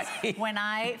because when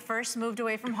I first moved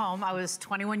away from home, I was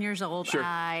 21 years old. Sure.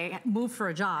 I moved for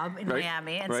a job in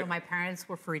Miami, and so my parents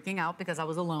were freaking out because I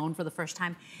was alone for the first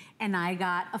time. And I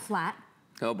got a flat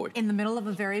in the middle of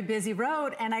a very busy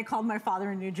road, and I called my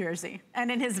father in New Jersey.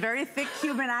 And in his very thick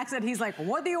Cuban accent, he's like,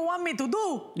 "What do you want me to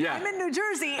do? Yeah. I'm in New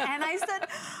Jersey." And I said,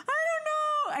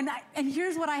 "I don't know." And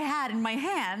here's what I had in my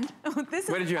hand. This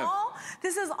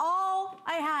is all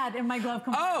I had in my glove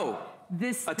compartment.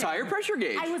 A tire pressure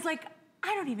gauge. I was like,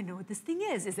 I don't even know what this thing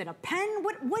is. Is it a pen?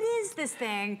 What is this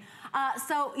thing?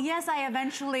 So yes, I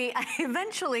eventually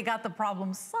got the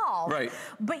problem solved. Right.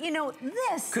 But you know,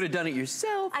 this. Could have done it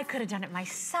yourself. I could have done it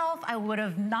myself. I would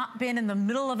have not been in the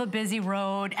middle of a busy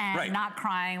road and not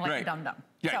crying like a dum-dum.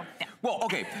 Yeah. So, yeah. Well,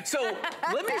 okay, so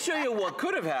let me show you what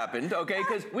could have happened, okay?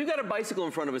 Because we've got a bicycle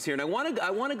in front of us here, and I want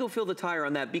to go fill the tire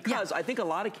on that because I think a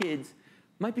lot of kids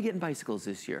might be getting bicycles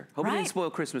this year. Hope it didn't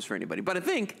spoil Christmas for anybody. But I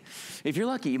think, if you're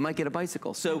lucky, you might get a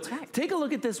bicycle. So take a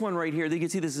look at this one right here. You can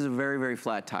see this is a very, very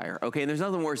flat tire, okay? And there's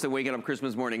nothing worse than waking up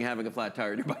Christmas morning and having a flat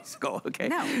tire on your bicycle, okay?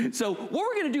 No. So what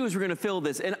we're gonna do is we're gonna fill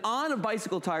this. And on a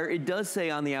bicycle tire, it does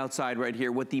say on the outside right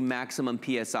here what the maximum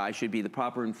PSI should be, the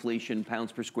proper inflation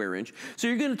pounds per square inch. So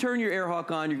you're gonna turn your air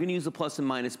hawk on, you're gonna use the plus and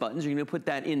minus buttons, you're gonna put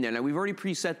that in there. Now we've already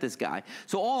preset this guy.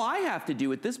 So all I have to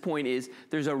do at this point is,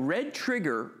 there's a red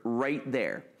trigger right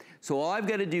there. So all I've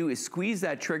got to do is squeeze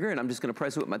that trigger, and I'm just going to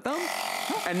press it with my thumb,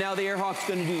 and now the air hawk's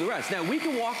going to do the rest. Now we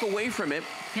can walk away from it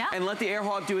and let the air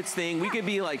hawk do its thing. We could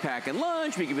be like packing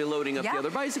lunch, we could be loading up the other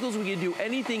bicycles, we could do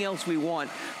anything else we want,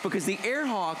 because the air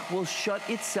hawk will shut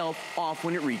itself off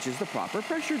when it reaches the proper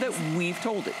pressure that we've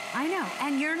told it. I know,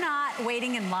 and you're not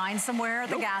waiting in line somewhere at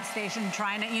the gas station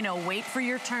trying to, you know, wait for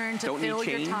your turn to fill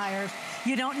your tires.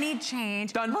 You don't need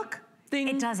change. Done. Look. Ding.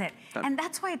 It does it. And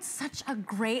that's why it's such a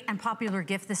great and popular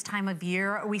gift this time of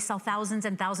year. We sell thousands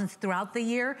and thousands throughout the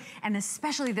year, and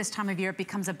especially this time of year, it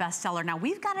becomes a bestseller. Now,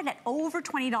 we've got it at over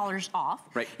 $20 off.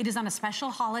 Right. It is on a special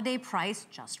holiday price,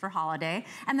 just for holiday.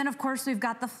 And then, of course, we've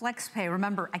got the Flex Pay.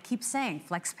 Remember, I keep saying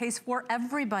Flex Pay's for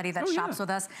everybody that shops with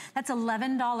us. That's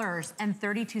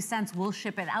 $11.32. We'll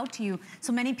ship it out to you.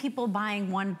 So many people buying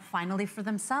one finally for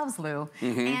themselves, Lou,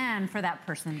 and for that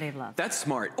person they love. That's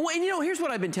smart. Well, and you know, here's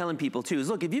what I've been telling people. simple too, is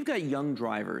look, if you've got young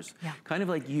drivers, kind of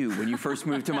like you when you first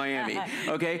moved to Miami,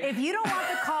 okay? If you don't want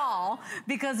the call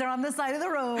because they're on the side of the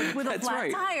road with a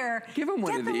flat tire, give them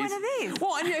one of these. One of these.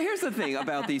 Well, and here's the thing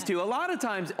about these two. A lot of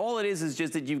times, all it is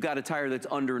just that you've got a tire that's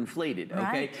underinflated, okay?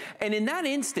 Right. And in that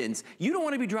instance, you don't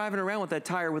want to be driving around with that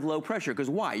tire with low pressure, because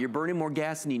why? You're burning more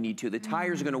gas than you need to. The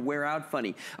tires are going to wear out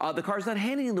funny. The car's not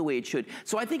handling the way it should.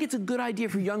 So I think it's a good idea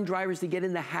for young drivers to get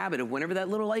in the habit of whenever that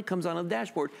little light comes on the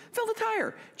dashboard, fill the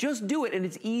tire. Just do it, and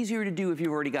it's easier to do if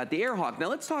you've already got the air hawk. Now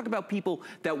let's talk about people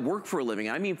that work for a living.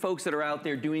 I mean folks that are out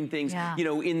there doing things, you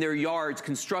know, in their yards,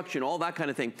 construction, all that kind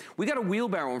of thing. We got a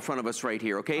wheelbarrow in front of us right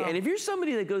here, okay? And if you're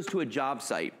somebody that goes to a job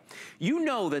site, you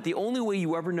know that the only way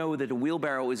you ever know that a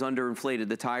wheelbarrow is underinflated,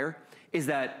 the tire, is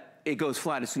that it goes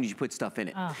flat as soon as you put stuff in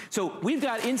it. So we've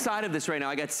got inside of this right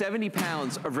now, I got 70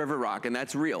 pounds of river rock, and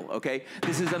that's real, okay?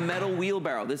 This is a metal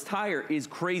wheelbarrow. This tire is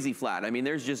crazy flat. I mean,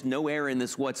 there's just no air in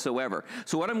this whatsoever.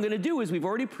 So what I'm gonna do is we've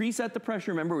already preset the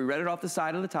pressure. Remember, we read it off the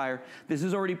side of the tire. This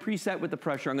is already preset with the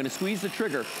pressure. I'm gonna squeeze the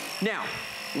trigger. Now,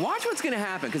 watch what's gonna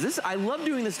happen, because this, I love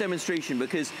doing this demonstration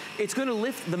because it's gonna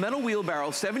lift the metal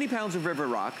wheelbarrow, 70 pounds of river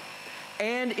rock,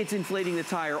 and it's inflating the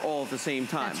tire all at the same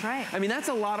time. That's right. I mean, that's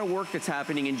a lot of work that's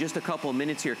happening in just a couple of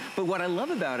minutes here. But what I love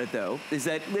about it, though, is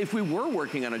that if we were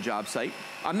working on a job site,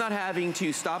 I'm not having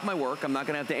to stop my work. I'm not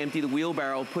gonna have to empty the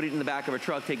wheelbarrow, put it in the back of a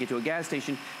truck, take it to a gas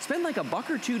station, spend like $1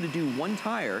 or $2 to do one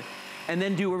tire, and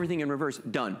then do everything in reverse.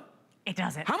 Done. It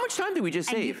doesn't. How much time did we just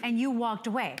save? And you walked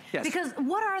away. Yes. Because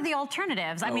what are the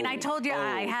alternatives? I mean, I told you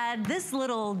I had this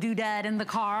little doodad in the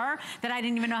car that I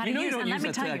didn't even know how to use. You know you don't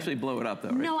use that to actually blow it up, though,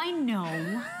 right? No, I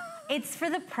know. It's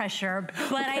for the pressure,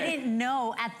 but I didn't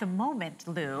know at the moment,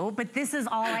 Lou, but this is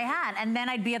all I had. And then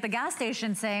I'd be at the gas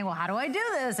station saying, well, how do I do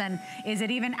this? And is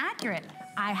it even accurate?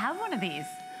 I have one of these.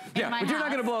 Yeah, but you're not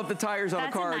gonna blow up the tires on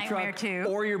a car or truck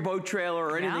or your boat trailer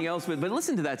or anything else with, but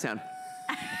listen to that sound.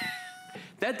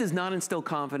 That does not instill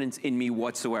confidence in me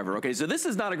whatsoever, okay? So this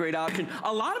is not a great option.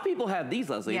 A lot of people have these,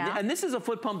 Leslie, and this is a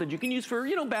foot pump that you can use for,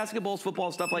 you know, basketballs,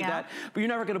 football, stuff like that, but you're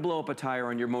never gonna blow up a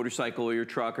tire on your motorcycle or your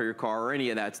truck or your car or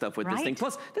any of that stuff with this thing.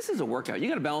 Plus, this is a workout. You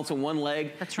gotta balance on one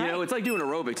leg. That's right. You know, it's like doing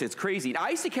aerobics. It's crazy. I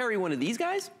used to carry one of these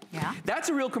guys. Yeah. That's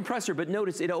a real compressor, but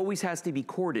notice it always has to be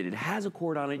corded. It has a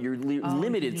cord on it. You're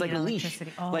limited. It's like a leash,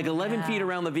 like 11 feet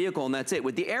around the vehicle, and that's it.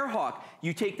 With the Air Hawk,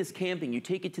 you take this camping, you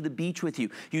take it to the beach with you,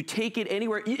 you take it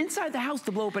anywhere, inside the house to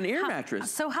blow up an air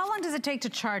mattress. So how long does it take to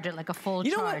charge it, like a full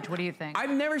charge? What do you think? I've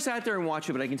never sat there and watched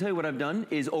it, but I can tell you what I've done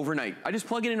is overnight. I just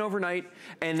plug it in overnight,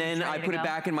 and then I put it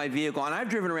back in my vehicle, and I've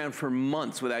driven around for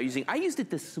months without using. I used it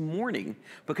this morning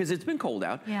because it's been cold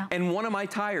out, and one of my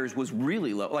tires was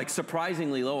really low, like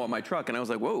surprisingly low on my truck, and I was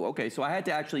like, whoa, okay, so I had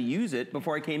to actually use it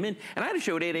before I came in, and I had to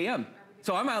show at 8 a.m.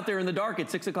 So I'm out there in the dark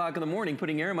at 6 o'clock in the morning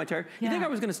putting air in my tire. You think I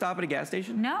was gonna stop at a gas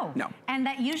station? No. No. And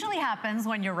that usually happens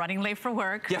when you're running late for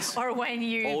work. Yes. Or when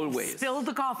you spilled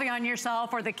the coffee on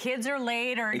yourself, or the kids are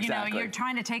late, or you know, you're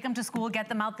trying to take them to school, get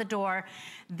them out the door.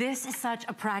 This is such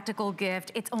a practical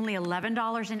gift. It's only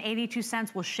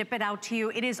 $11.82. We'll ship it out to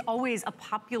you. It is always a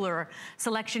popular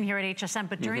selection here at HSN,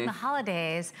 but during the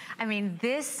holidays, I mean,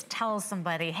 this tells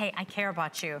somebody, hey, I care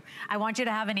about you. I want you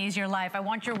to have an easier life. I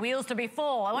want your wheels to be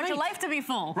full. I want your life to be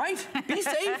full. Right, be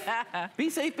safe. Be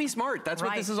safe, be smart. That's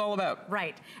what this is all about.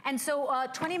 Right, and so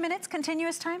 20 minutes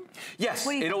continuous time? Yes,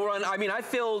 it'll run. I mean, I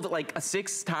filled like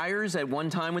 6 tires at one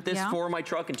time with this, 4 on my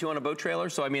truck and 2 on a boat trailer.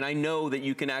 So I mean, I know that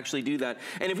you can actually do that.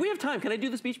 And if we have time, can I do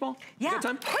this beach ball? Yeah, you got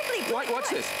time? quickly. Watch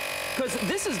this, because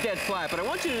this is dead flat, but I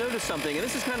want you to notice something, and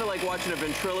this is kind of like watching a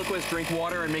ventriloquist drink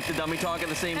water and make the dummy talk at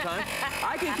the same time.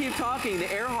 I can keep talking.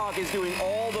 The Air Hawk is doing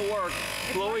all the work,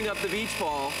 blowing up the beach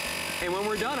ball. And when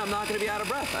we're done, I'm not going to be out of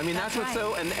breath. I mean, that's what's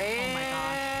so, and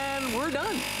we're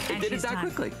done. It did it that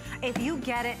quickly. If you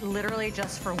get it literally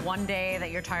just for one day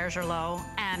that your tires are low,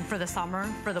 and for the summer,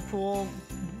 for the pool,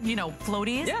 you know,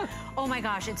 floaties. Yeah. Oh my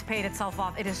gosh, it's paid itself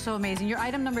off. It is so amazing. Your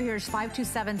item number here is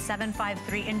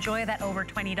 527753. Enjoy that over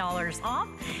 $20 off.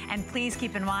 And please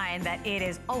keep in mind that it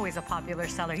is always a popular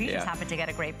seller. You just happen to get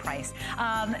a great price.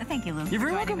 Thank you, Lou. You're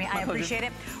very welcome. I appreciate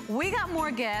it. We got more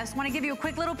gifts. Want to give you a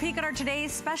quick little peek at our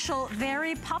today's special.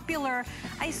 Very popular.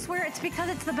 I swear it's because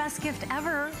it's the best gift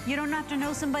ever. You don't have to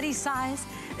know somebody's size.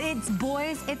 It's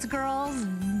boys, it's girls,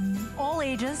 all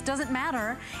ages, doesn't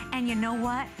matter. And you know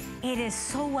what? It is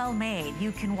so well made.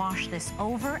 You can wash this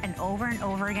over and over and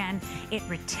over again. It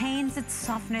retains its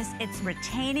softness. It's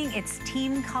retaining its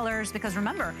team colors, because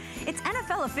remember, it's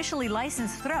NFL officially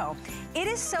licensed throw. It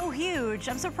is so huge.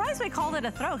 I'm surprised we called it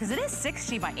a throw, because it is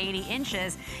 60 by 80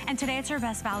 inches. And today it's our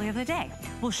best value of the day.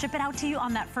 We'll ship it out to you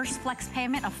on that first flex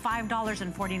payment of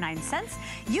 $5.49.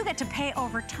 You get to pay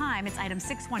over time. It's item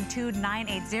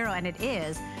 612980, and it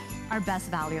is our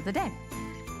best value of the day.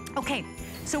 Okay,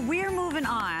 so we're moving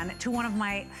on to one of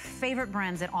my favorite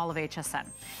brands in all of HSN.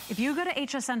 If you go to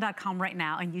hsn.com right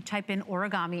now and you type in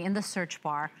origami in the search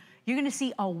bar, you're gonna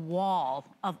see a wall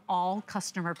of all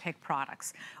customer pick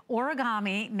products.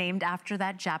 Origami, named after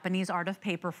that Japanese art of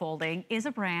paper folding, is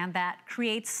a brand that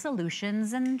creates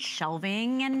solutions and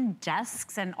shelving and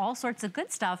desks and all sorts of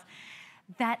good stuff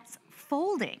that's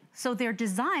folding. So their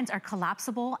designs are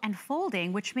collapsible and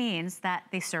folding, which means that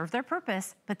they serve their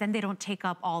purpose, but then they don't take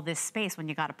up all this space when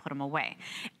you gotta put them away.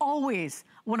 Always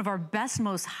one of our best,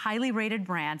 most highly rated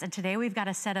brands, and today we've got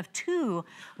a set of 2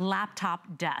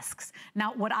 laptop desks.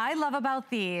 Now, what I love about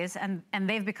these, and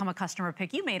they've become a customer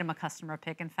pick, you made them a customer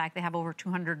pick, in fact, they have over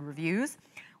 200 reviews.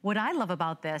 What I love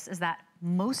about this is that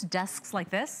most desks like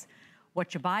this,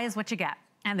 what you buy is what you get,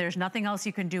 and there's nothing else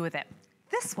you can do with it.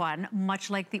 This one, much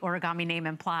like the origami name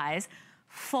implies,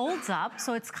 folds up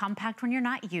so it's compact when you're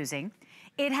not using.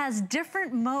 It has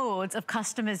different modes of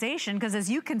customization because as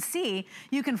you can see,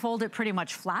 you can fold it pretty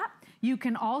much flat. You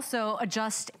can also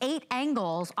adjust 8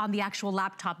 angles on the actual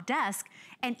laptop desk,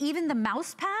 and even the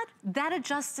mouse pad, that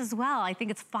adjusts as well. I think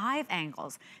it's 5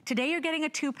 angles. Today you're getting a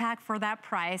 2-pack for that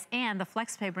price, and the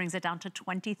FlexPay brings it down to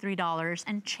 $23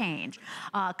 and change.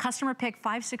 Customer pick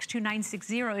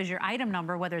 562960 is your item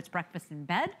number, whether it's breakfast in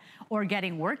bed, or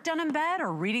getting work done in bed,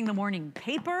 or reading the morning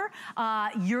paper.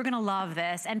 You're gonna love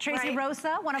this. And Tracy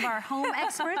Rosa, one of our home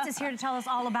experts, is here to tell us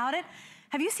all about it.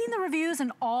 Have you seen the reviews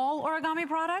on all origami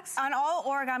products? On all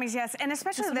origamis, yes, and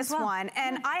especially this one.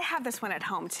 And I have this one at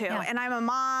home too. Yeah. And I'm a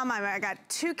mom, I got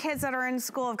 2 kids that are in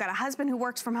school, I've got a husband who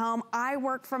works from home, I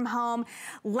work from home.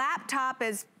 Laptop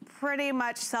is pretty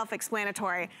much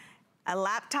self-explanatory. A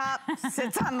laptop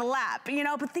sits on the lap, you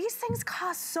know, but these things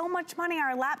cost so much money,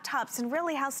 our laptops, and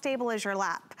really how stable is your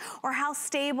lap? Or how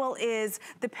stable is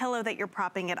the pillow that you're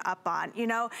propping it up on? You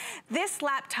know, this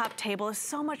laptop table is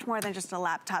so much more than just a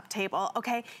laptop table,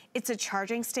 okay? It's a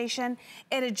charging station.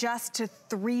 It adjusts to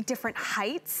 3 different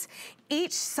heights.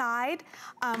 Each side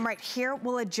right here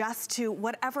will adjust to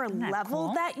whatever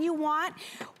level that you want.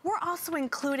 We're also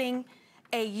including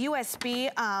a USB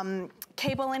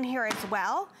cable in here as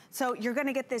well. So you're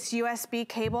gonna get this USB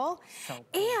cable. So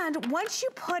cool. And once you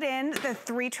put in the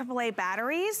 3 AAA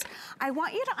batteries, I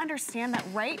want you to understand that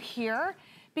right here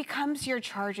becomes your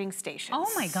charging station. Oh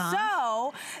my God.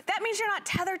 So that means you're not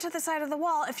tethered to the side of the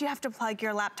wall if you have to plug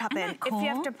your laptop in, cool? If you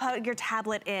have to plug your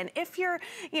tablet in, if you're,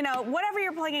 you know, whatever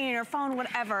you're plugging in your phone,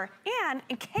 whatever. And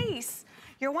in case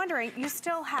you're wondering, you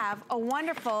still have a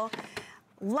wonderful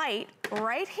light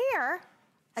right here,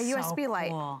 a USB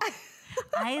light.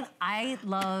 I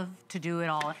love to do it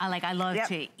all. I love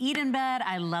to eat in bed.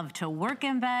 I love to work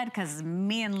in bed because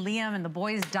me and Liam and the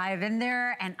boys dive in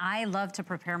there, and I love to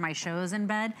prepare my shows in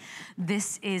bed.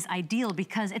 This is ideal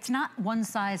because it's not one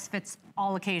size fits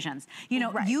all occasions. You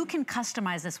know, you can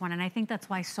customize this one, and I think that's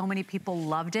why so many people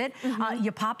loved it.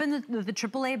 You pop in the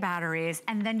AAA batteries,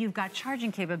 and then you've got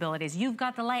charging capabilities. You've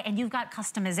got the light, and you've got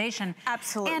customization.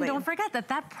 Absolutely. And don't forget that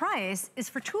that price is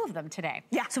for 2 of them today.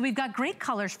 Yeah. So we've got great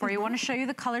colors for you. I want to show you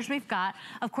the colors we've got.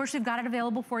 Of course, we've got it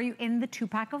available for you in the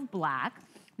 2-pack of black.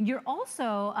 You're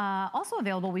also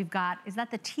available. We've got, is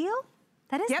that the teal?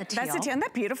 That is the teal. That's the teal. Isn't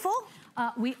that beautiful?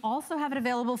 We also have it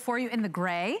available for you in the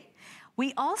gray.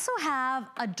 We also have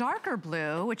a darker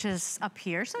blue, which is up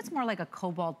here, so it's more like a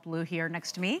cobalt blue here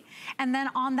next to me. And then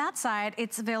on that side,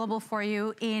 it's available for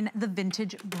you in the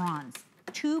vintage bronze.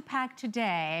 2-pack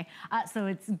today, so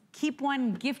it's keep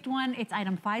one, gift one. It's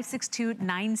item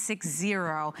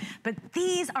 562960. But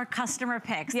these are customer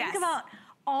picks. Think about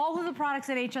all of the products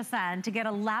at HSN to get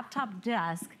a laptop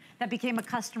desk that became a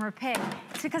customer pick.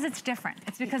 It's because it's different.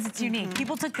 It's because it's unique.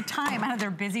 People took the time out of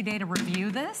their busy day to review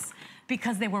this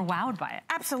because they were wowed by it.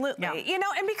 Absolutely. Yeah. You know,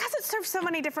 and because it serves so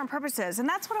many different purposes, and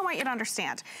that's what I want you to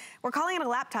understand. We're calling it a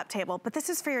laptop table, but this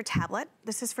is for your tablet,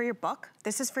 this is for your book,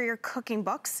 this is for your cooking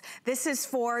books, this is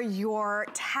for your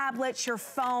tablets, your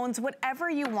phones, whatever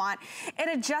you want. It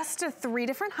adjusts to 3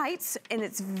 different heights, and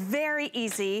it's very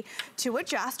easy to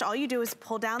adjust. All you do is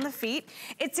pull down the feet.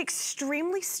 It's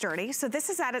extremely sturdy, so this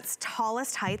is at its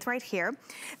tallest height right here.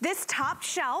 This top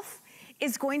shelf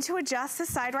is going to adjust the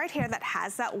side right here that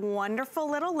has that wonderful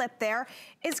little lip there.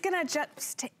 It's gonna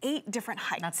adjust to 8 different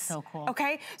heights. That's so cool.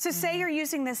 Okay, so say you're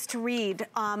using this to read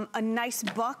a nice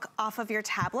book off of your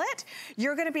tablet,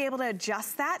 you're gonna be able to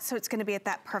adjust that so it's gonna be at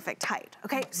that perfect height,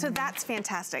 okay? So that's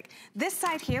fantastic. This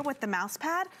side here with the mouse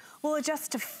pad will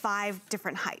adjust to 5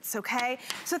 different heights, okay?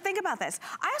 So think about this.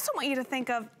 I also want you to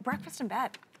think of breakfast in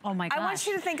bed. Oh my gosh. I want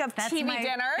you to think of TV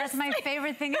dinners. That's my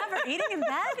favorite thing ever. Eating in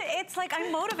bed, it's like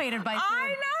I'm motivated by food. I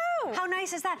know. know. How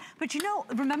nice is that? But you know,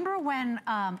 remember when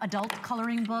adult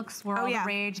coloring books were all the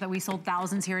rage, that we sold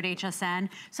thousands here at HSN?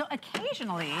 So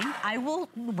occasionally, I will,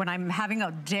 when I'm having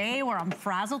a day where I'm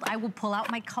frazzled, I will pull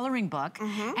out my coloring book,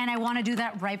 and I want to do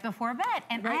that right before bed.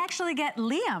 And I actually get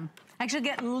Liam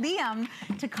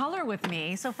to color with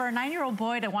me. So for a 9-year-old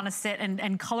boy to want to sit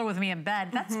and color with me in bed,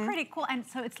 that's pretty cool. And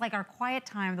so it's like our quiet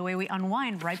time, the way we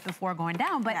unwind right before going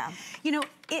down. But you know,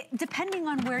 depending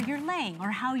on where you're laying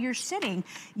or how you're sitting,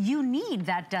 you need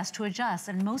that desk to adjust.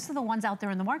 And most of the ones out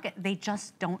there in the market, they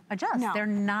just don't adjust. No. They're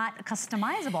not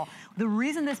customizable. The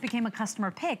reason this became a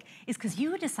customer pick is because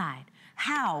you decide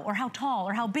how or how tall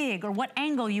or how big or what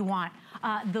angle you want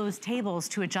those tables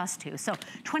to adjust to. So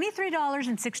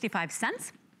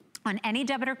 $23.65 on any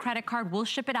debit or credit card. We'll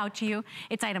ship it out to you.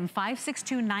 It's item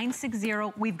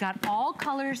 562960. We've got all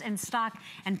colors in stock.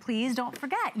 And please don't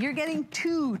forget, you're getting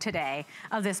 2 today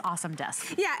of this awesome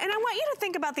desk. Yeah, and I want you to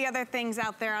think about the other things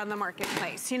out there on the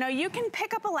marketplace. You know, you can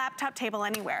pick up a laptop table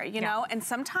anywhere, you know, and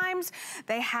sometimes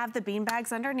they have the bean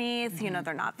bags underneath. You know,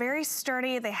 they're not very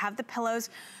sturdy. They have the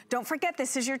pillows. Don't forget,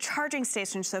 this is your charging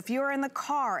station. So if you're in the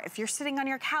car, if you're sitting on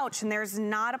your couch and there's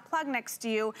not a plug next to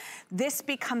you, this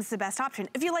becomes the best option.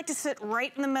 If you like to sit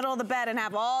right in the middle of the bed and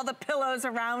have all the pillows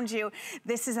around you,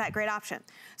 this is that great option.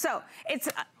 So it's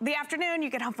the afternoon, you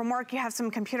get home from work, you have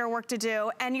some computer work to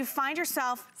do, and you find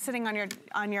yourself sitting on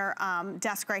your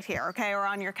desk right here, okay, or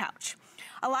on your couch.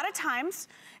 A lot of times,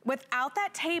 without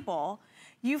that table,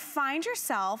 you find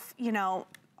yourself, you know,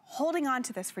 holding on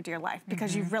to this for dear life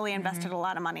because you've really invested a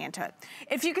lot of money into it.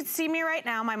 If you could see me right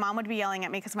now, my mom would be yelling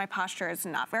at me because my posture is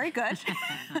not very good.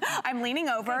 I'm leaning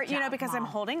over, you know, because I'm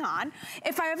holding on.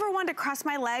 If I ever wanted to cross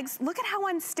my legs, look at how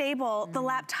unstable the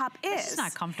laptop is. It's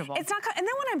not comfortable. It's not, and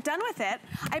then when I'm done with it,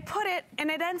 I put it and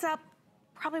it ends up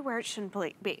probably where it shouldn't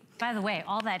be. By the way,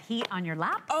 all that heat on your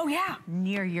lap. Oh yeah.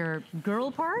 Near your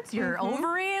girl parts, your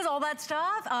ovaries, all that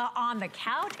stuff, on the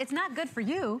couch. It's not good for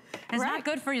you. It's not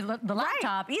good for the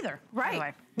laptop either. Right. By the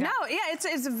way. No, yeah,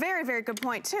 it's a very, very good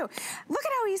point too. Look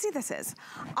at how easy this is.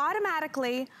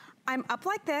 Automatically, I'm up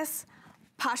like this,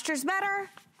 posture's better,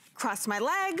 cross my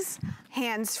legs,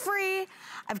 hands free.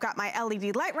 I've got my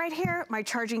LED light right here, my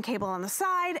charging cable on the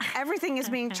side. Everything is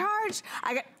being charged.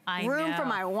 I got room for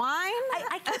my wine,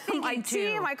 I keep thinking my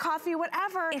tea, my coffee,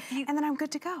 whatever, and then I'm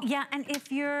good to go. Yeah, and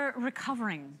if you're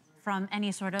recovering from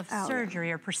any sort of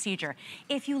surgery or procedure,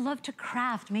 if you love to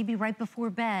craft, maybe right before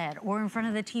bed or in front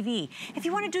of the TV, if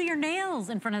you want to do your nails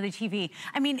in front of the TV,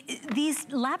 I mean, these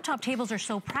laptop tables are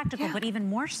so practical, but even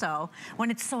more so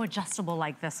when it's so adjustable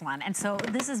like this one. And so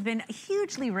this has been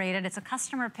hugely rated. It's a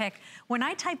customer pick. When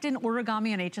I typed in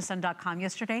origami on hsn.com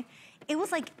yesterday, it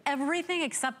was like everything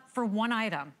except for one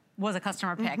item was a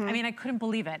customer pick. I mean, I couldn't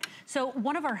believe it. So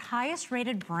one of our highest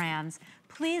rated brands.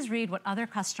 Please read what other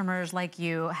customers like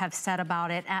you have said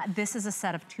about it. This is a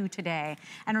set of 2 today.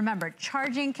 And remember,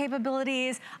 charging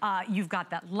capabilities, you've got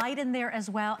that light in there as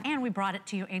well, and we brought it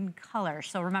to you in color.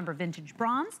 So remember, vintage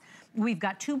bronze. We've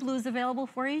got 2 blues available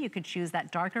for you. You could choose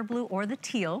that darker blue or the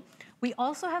teal. We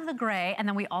also have the gray, and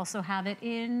then we also have it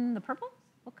in the purple.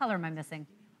 What color am I missing?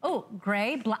 Oh,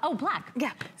 gray, black.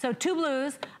 Yeah. So 2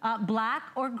 blues, black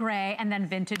or gray, and then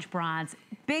vintage bronze.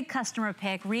 Big customer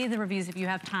pick. Read the reviews if you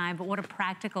have time, but what a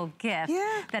practical gift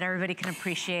that everybody can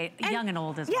appreciate, young and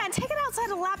old as well. Yeah, and take it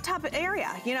outside the laptop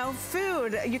area. You know,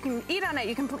 food, you can eat on it,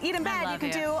 you can eat in bed, you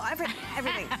can do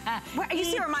everything. You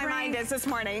see where my mind is this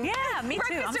morning. Yeah, me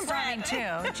too. I'm starving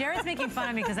too. Jared's making fun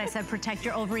of me because I said protect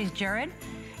your ovaries. Jared,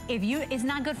 it's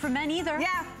not good for men either.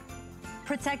 Yeah.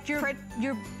 Protect your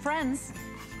friends.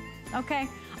 Okay,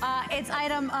 it's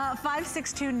item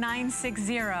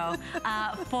 562960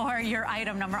 for your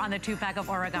item number on the 2-pack of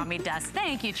origami dust.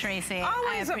 Thank you, Tracy.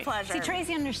 Always a pleasure. See,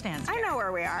 Tracy understands. Jared. I know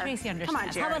where we are. Tracy understands. Come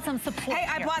on, Jared. How about some support? Hey,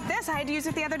 I bought this. I had to use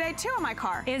it the other day too in my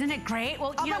car. Isn't it great?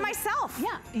 Well, all by myself.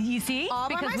 Yeah, you see? All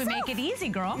by because myself. We make it easy,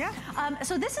 girl. Yeah.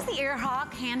 So this is the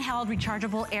AirHawk handheld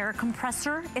rechargeable air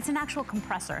compressor. It's an actual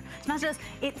compressor. It's not just,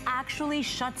 it actually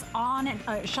shuts on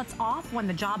and shuts off when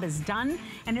the job is done,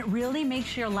 and it really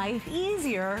makes your life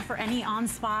easier for any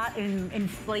on-spot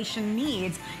inflation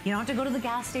needs. You don't have to go to the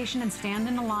gas station and stand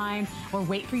in a line or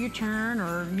wait for your turn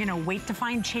or, you know, wait to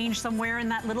find change somewhere in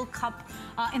that little cup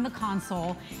in the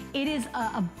console. It is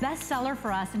a bestseller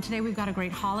for us, and today we've got a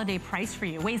great holiday price for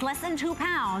you. Weighs less than 2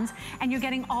 pounds, and you're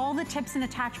getting all the tips and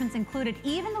attachments included,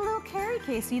 even the little carry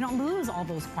case so you don't lose all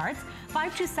those parts.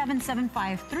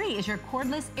 527753 is your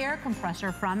cordless air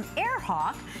compressor from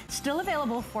AirHawk. Still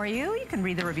available for you. You can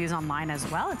read the reviews online as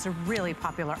well. It's a really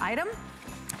popular item.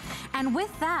 And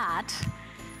with that,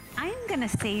 I'm gonna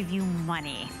save you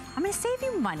money. I'm gonna save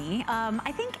you money.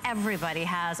 I think everybody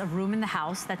has a room in the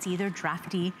house that's either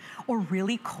drafty or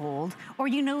really cold, or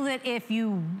you know that if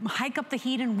you hike up the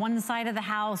heat in one side of the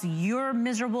house, you're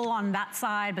miserable on that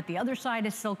side, but the other side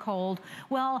is still cold.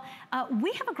 Well,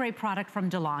 we have a great product from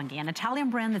DeLonghi, an Italian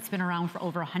brand that's been around for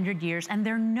over 100 years, and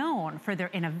they're known for their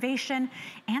innovation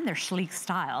and their sleek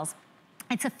styles.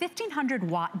 It's a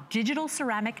 1500 watt digital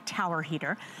ceramic tower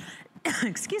heater.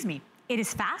 Excuse me. It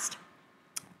is fast.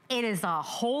 It is a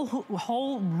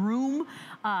whole room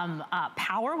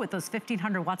power with those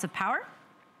 1500 watts of power.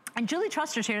 And Julie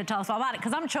Truster's here to tell us all about it,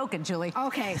 because I'm choking, Julie.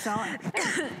 Okay, so,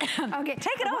 okay.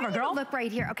 Take it over, girl. Look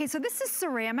right here. Okay, so this is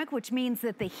ceramic, which means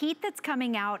that the heat that's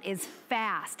coming out is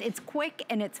fast. It's quick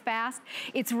and it's fast.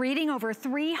 It's reading over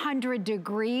 300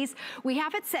 degrees. We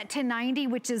have it set to 90,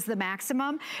 which is the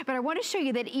maximum, but I want to show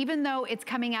you that even though it's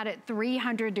coming out at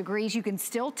 300 degrees, you can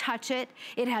still touch it.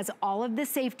 It has all of the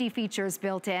safety features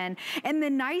built in. And the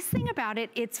nice thing about it,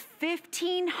 it's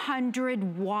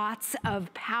 1500 watts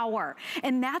of power.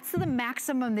 And that's the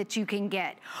maximum that you can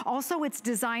get. Also, it's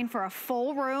designed for a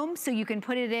full room, so you can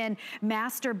put it in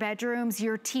master bedrooms,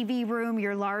 your TV room,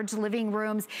 your large living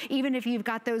rooms, even if you've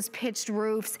got those pitched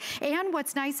roofs. And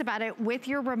what's nice about it, with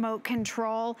your remote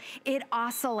control, it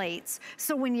oscillates.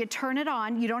 So when you turn it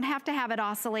on, you don't have to have it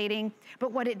oscillating,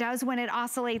 but what it does when it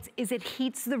oscillates is it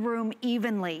heats the room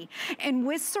evenly. And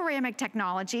with ceramic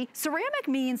technology, ceramic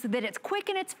means that it's quick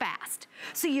and it's fast.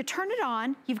 So you turn it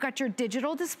on, you've got your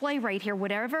digital display right here,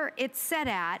 whatever it's set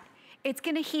at, it's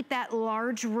gonna heat that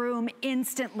large room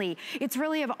instantly. It's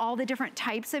really, of all the different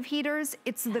types of heaters,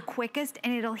 it's the quickest,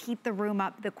 and it'll heat the room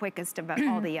up the quickest of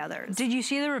all the others. Did you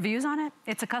see the reviews on it?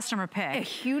 It's a customer pick. A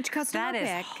huge customer pick.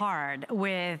 That is hard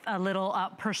with a little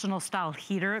personal style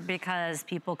heater, because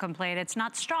people complain it's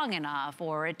not strong enough,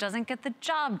 or it doesn't get the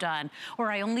job done, or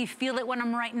I only feel it when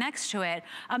I'm right next to it.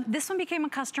 This one became a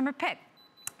customer pick.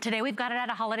 Today we've got it at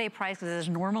a holiday price, because it's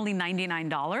normally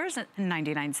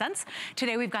 $99.99.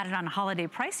 Today we've got it on a holiday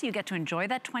price, so you get to enjoy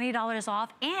that $20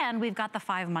 off, and we've got the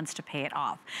 5 months to pay it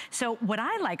off. So what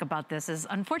I like about this is,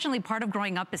 unfortunately, part of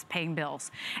growing up is paying bills.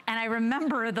 And I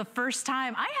remember the first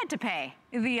time I had to pay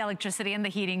the electricity and the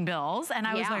heating bills, and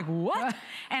I was like, what?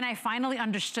 And I finally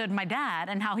understood my dad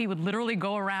and how he would literally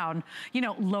go around, you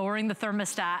know, lowering the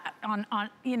thermostat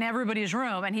in everybody's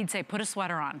room, and he'd say, put a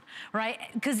sweater on, right?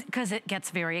 Because it gets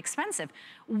very expensive.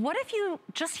 What if you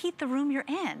just heat the room you're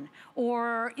in,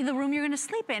 or the room you're gonna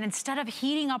sleep in, instead of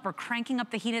heating up or cranking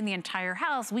up the heat in the entire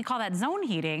house? We call that zone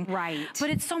heating. Right.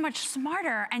 But it's so much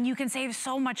smarter, and you can save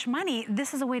so much money.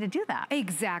 This is a way to do that.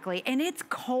 Exactly, and it's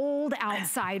cold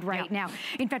outside right now.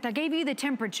 In fact, I gave you the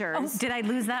temperatures. Oh, did I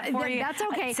lose that for you? That's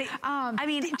okay. I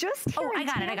mean, just here I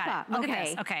got it. Look at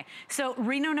this. Okay, so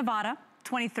Reno, Nevada,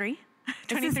 23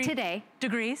 This is today.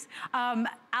 degrees.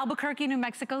 Albuquerque, New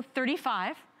Mexico,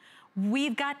 35.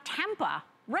 We've got Tampa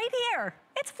right here.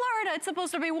 It's Florida. It's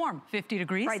supposed to be warm, 50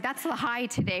 degrees. Right, that's the high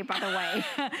today, by the way.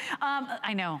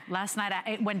 I know. Last night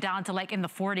it went down to like in the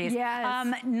 40s.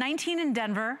 Yes. 19 in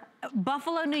Denver.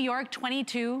 Buffalo, New York,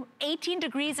 22, 18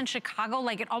 degrees in Chicago.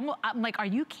 Like, it almost, I'm like, are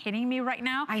you kidding me right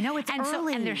now? I know, it's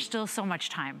early. And there's still so much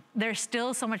time. There's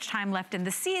still so much time left in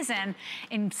the season.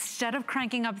 Instead of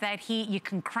cranking up that heat, you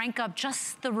can crank up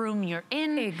just the room you're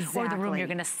in, or the room you're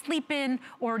gonna sleep in,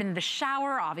 or in the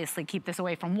shower. Obviously, keep this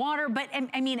away from water. But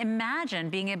I mean, imagine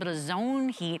being able to zone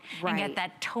heat and get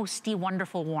that toasty,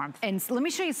 wonderful warmth. And so let me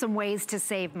show you some ways to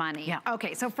save money. Yeah.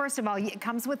 Okay, so first of all, it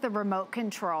comes with the remote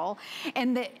control,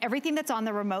 and everything that's on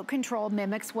the remote control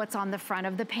mimics what's on the front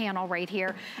of the panel right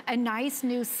here. A nice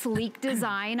new sleek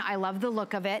design. I love the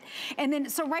look of it. And then,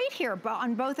 so right here,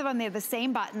 on both of them, they have the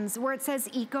same buttons where it says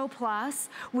Eco Plus.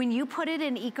 When you put it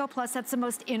in Eco Plus, that's the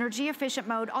most energy efficient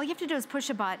mode. All you have to do is push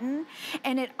a button,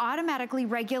 and it automatically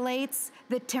regulates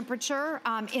the temperature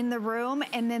in the room,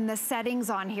 and then the settings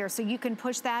on here. So you can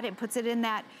push that, it puts it in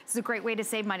that. It's a great way to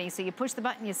save money. So you push the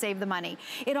button, you save the money.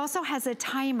 It also has a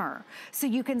timer, so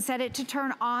you can set it to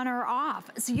turn on or off.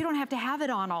 So you don't have to have it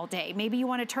on all day. Maybe you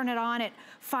want to turn it on at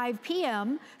 5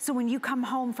 p.m. So when you come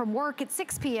home from work at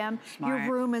 6 p.m., your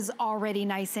room is already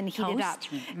nice and heated up.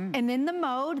 And then the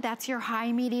mode, that's your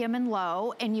high, medium, and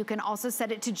low. And you can also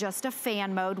set it to just a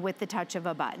fan mode with the touch of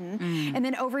a button. And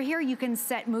then over here, you can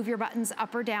move your buttons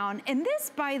up or down. And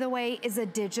this, by the way, is a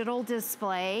digital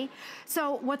display.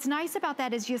 So what's nice about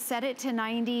that is you set it to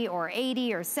 90 or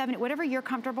 80 or 70, whatever you're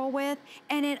comfortable with,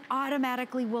 and it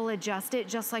automatically will adjust it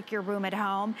just like your room at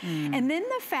home. And then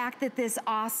the fact that this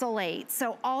oscillates.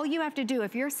 So all you have to do,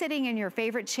 if you're sitting in your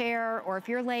favorite chair or if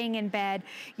you're laying in bed,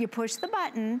 you push the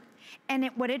button, and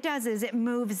what it does is it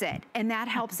moves it, and that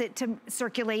helps it to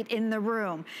circulate in the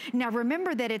room. Now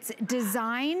remember that it's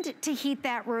designed to heat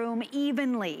that room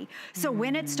evenly. So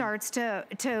when it starts to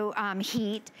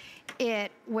heat,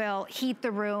 it will heat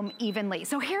the room evenly.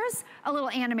 So here's a little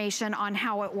animation on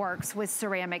how it works with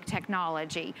ceramic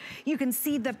technology. You can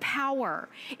see the power.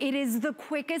 It is the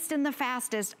quickest and the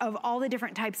fastest of all the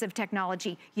different types of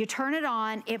technology. You turn it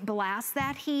on, it blasts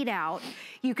that heat out.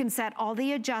 You can set all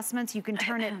the adjustments. You can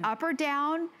turn it up or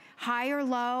down, high or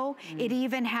low. It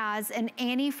even has an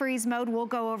antifreeze mode. We'll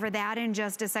go over that in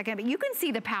just a second, but you can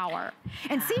see the power.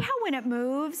 And see how when it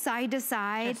moves side to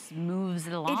side, just moves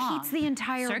it along. It heats the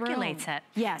entire room. Circulates it.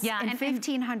 Yes, yeah, and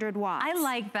 1,500 watts. I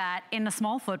like that in a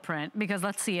small footprint because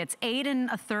let's see, it's 8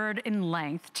 1/3 in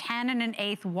length, 10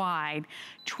 1/8 wide,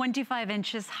 25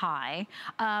 inches high.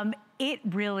 It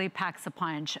really packs a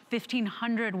punch,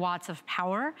 1,500 watts of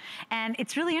power. And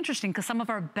it's really interesting because some of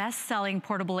our best-selling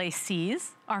portable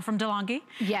ACs are from DeLonghi.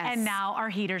 Yes. And now our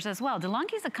heaters as well.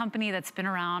 DeLonghi is a company that's been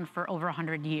around for over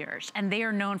 100 years. And they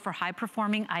are known for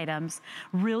high-performing items,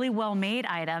 really well-made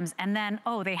items. And then,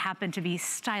 oh, they happen to be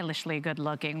stylishly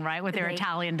good-looking, right? With their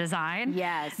Italian design.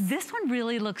 Yes. This one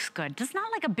really looks good. It's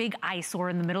not like a big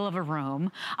eyesore in the middle of a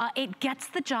room. It gets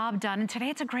the job done. And today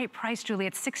it's a great price, Julie.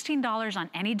 It's $16 on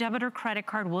any debit or credit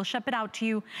card. We'll ship it out to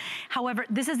you. However,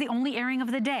 this is the only airing of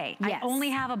the day. Yes. I only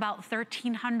have about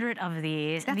 1,300 of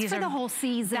these. That's for the whole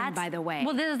season, by the way.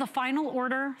 Well, this is the final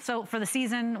order. So for the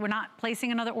season, we're not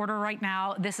placing another order right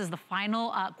now. This is the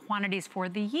final quantities for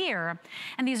the year.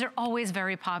 And these are always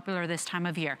very popular this time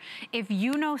of year. If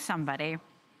you know somebody,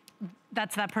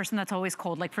 that's that person that's always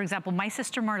cold. Like, for example, my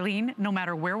sister Marlene, no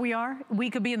matter where we are, we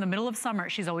could be in the middle of summer,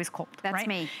 she's always cold. That's right?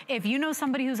 me. If you know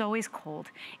somebody who's always cold,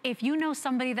 if you know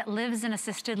somebody that lives in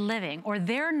assisted living, or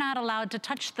they're not allowed to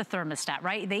touch the thermostat,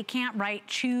 right? They can't,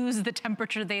 choose the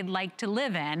temperature they'd like to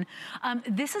live in.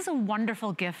 This is a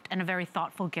wonderful gift and a very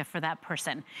thoughtful gift for that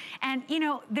person. And, you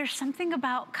know, there's something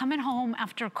about coming home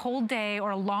after a cold day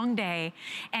or a long day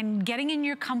and getting in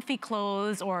your comfy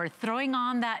clothes or throwing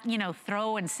on that,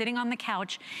 throw and sitting on the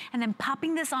couch and then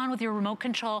popping this on with your remote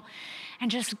control and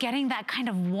just getting that kind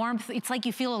of warmth. It's like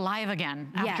you feel alive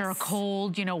again after a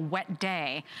cold, wet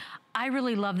day. I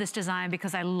really love this design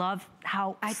because I love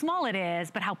how small it is,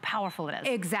 but how powerful it is.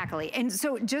 Exactly. And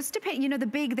so just to pay, the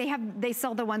big, they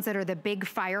sell the ones that are the big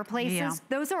fireplaces. Yeah.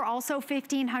 Those are also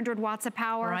 1,500 watts of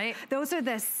power. Right. Those are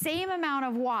the same amount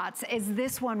of watts as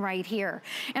this one right here.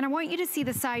 And I want you to see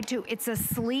the side too. It's a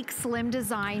sleek, slim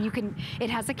design. it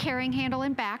has a carrying handle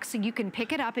in back, so you can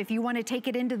pick it up if you want to take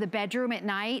it into the bedroom at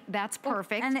night. That's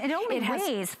perfect. And it only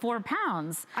weighs 4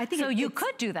 pounds. I think so you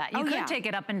could do that. You could take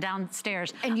it up and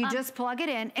downstairs. And you just plug it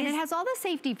in, and it has all the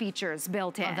safety features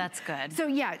built in. Oh, that's good. So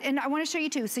yeah, and I want to show you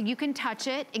too. So you can touch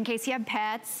it in case you have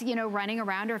pets, running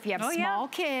around, or if you have small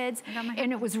kids.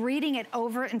 And it was reading it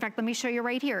over. In fact, let me show you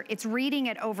right here. It's reading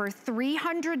it over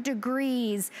 300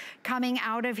 degrees coming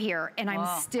out of here, and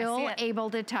I'm still able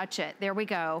to touch it. There we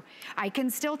go. I can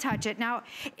still touch it. Now,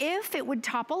 if it would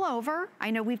topple over, I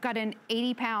know we've got an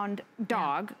 80-pound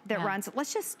dog that runs.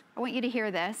 I want you to hear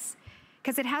this,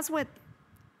 because it has what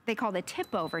they call the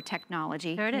tip over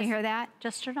technology. There it is. Can you hear that?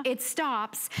 Just turned off. It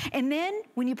stops, and then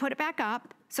when you put it back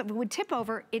up, so if it would tip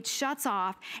over, it shuts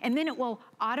off, and then it will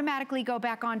automatically go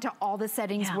back onto all the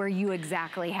settings where you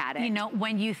exactly had it.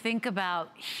 When you think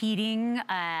about heating,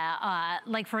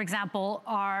 like for example,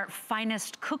 our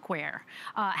finest cookware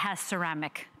has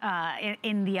ceramic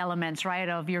in the elements, right,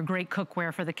 of your great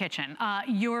cookware for the kitchen.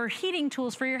 Your heating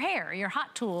tools for your hair, your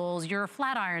hot tools, your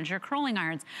flat irons, your curling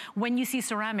irons. When you see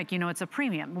ceramic, it's a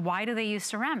premium. Why do they use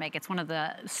ceramic? It's one of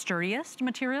the sturdiest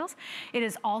materials. It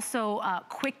is also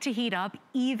quick to heat up,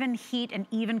 even heat and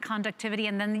even conductivity,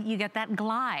 and then you get that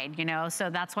glide, so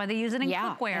that's why they use it in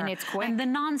cookware. And it's quick. And the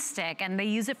non-stick, and they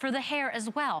use it for the hair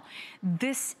as well.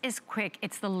 This is quick.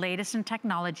 It's the latest in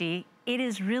technology. It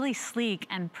is really sleek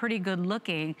and pretty good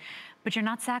looking, but you're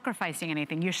not sacrificing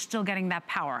anything. You're still getting that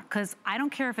power, because I don't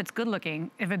care if it's good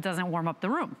looking if it doesn't warm up the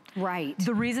room. Right.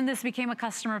 The reason this became a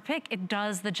customer pick, it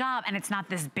does the job, and it's not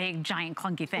this big, giant,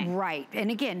 clunky thing. Right. And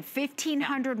again,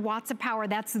 1,500 watts of power.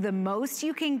 That's the most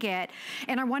you can get.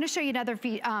 And I want to show you another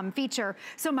feature.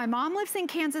 So my mom lives in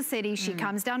Kansas City. She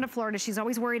comes down to Florida. She's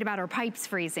always worried about her pipes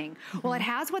freezing. Well, it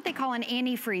has what they call an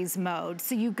antifreeze mode.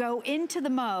 So you go into the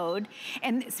mode,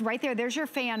 and it's right there. There's your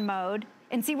fan mode.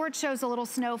 and see where it shows a little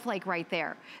snowflake right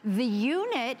there. The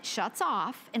unit shuts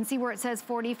off, and see where it says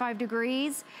 45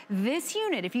 degrees? This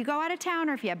unit, if you go out of town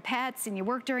or if you have pets and you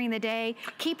work during the day,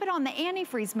 keep it on the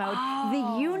antifreeze mode.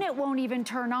 The unit won't even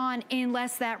turn on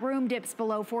unless that room dips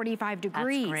below 45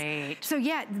 degrees. That's great. So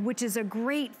yeah, which is a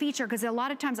great feature, because a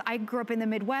lot of times I grew up in the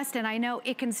Midwest and I know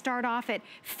it can start off at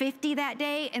 50 that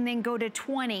day and then go to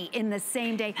 20 in the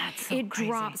same day. That's so it crazy.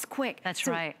 drops quick. That's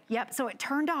so, right. Yep, so it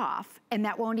turned off and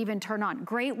that won't even turn on.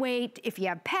 Great way if you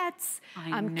have pets,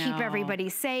 keep everybody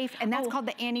safe. And that's called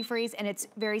the antifreeze, and it's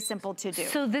very simple to do.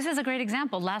 So this is a great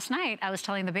example. Last night, I was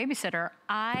telling the babysitter,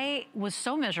 I was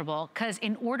so miserable because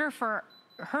in order for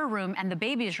her room and the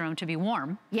baby's room to be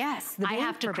warm, yes, I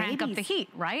have to crank up the heat,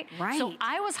 right? Right. So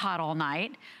I was hot all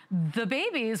night. The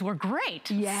babies were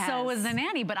great. Yes. So was the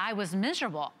nanny, but I was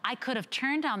miserable. I could have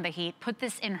turned down the heat, put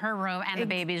this in her room and the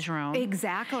baby's room.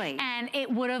 Exactly. And it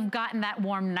would have gotten that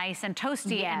warm, nice and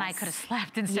toasty, and I could have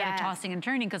slept instead of tossing and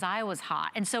turning because I was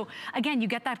hot. And so, again, you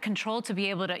get that control to be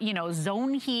able to, you know,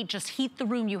 zone heat, just heat the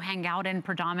room you hang out in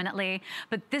predominantly.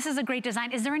 But this is a great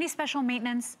design. Is there any special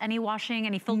maintenance, any washing,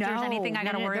 any filters, anything I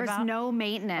got to worry about? There's no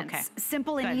maintenance. Okay.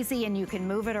 Simple and easy, and you can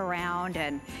move it around.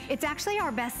 And it's actually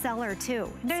our best seller,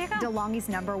 too. There you go. DeLonghi's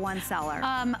 #1 seller.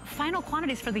 Final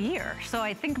quantities for the year. So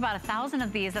I think about 1,000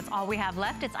 of these. That's all we have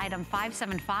left. It's item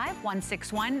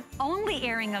 575161. Only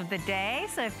airing of the day.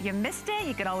 So if you missed it,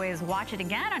 you could always watch it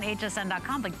again on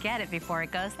hsn.com, but get it before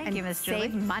it goes. Thank you, Miss Julie.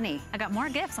 Save money. I got more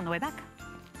gifts on the way back.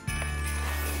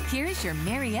 Here's your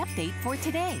Mary update for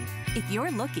today. If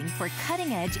you're looking for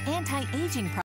cutting-edge anti-aging products,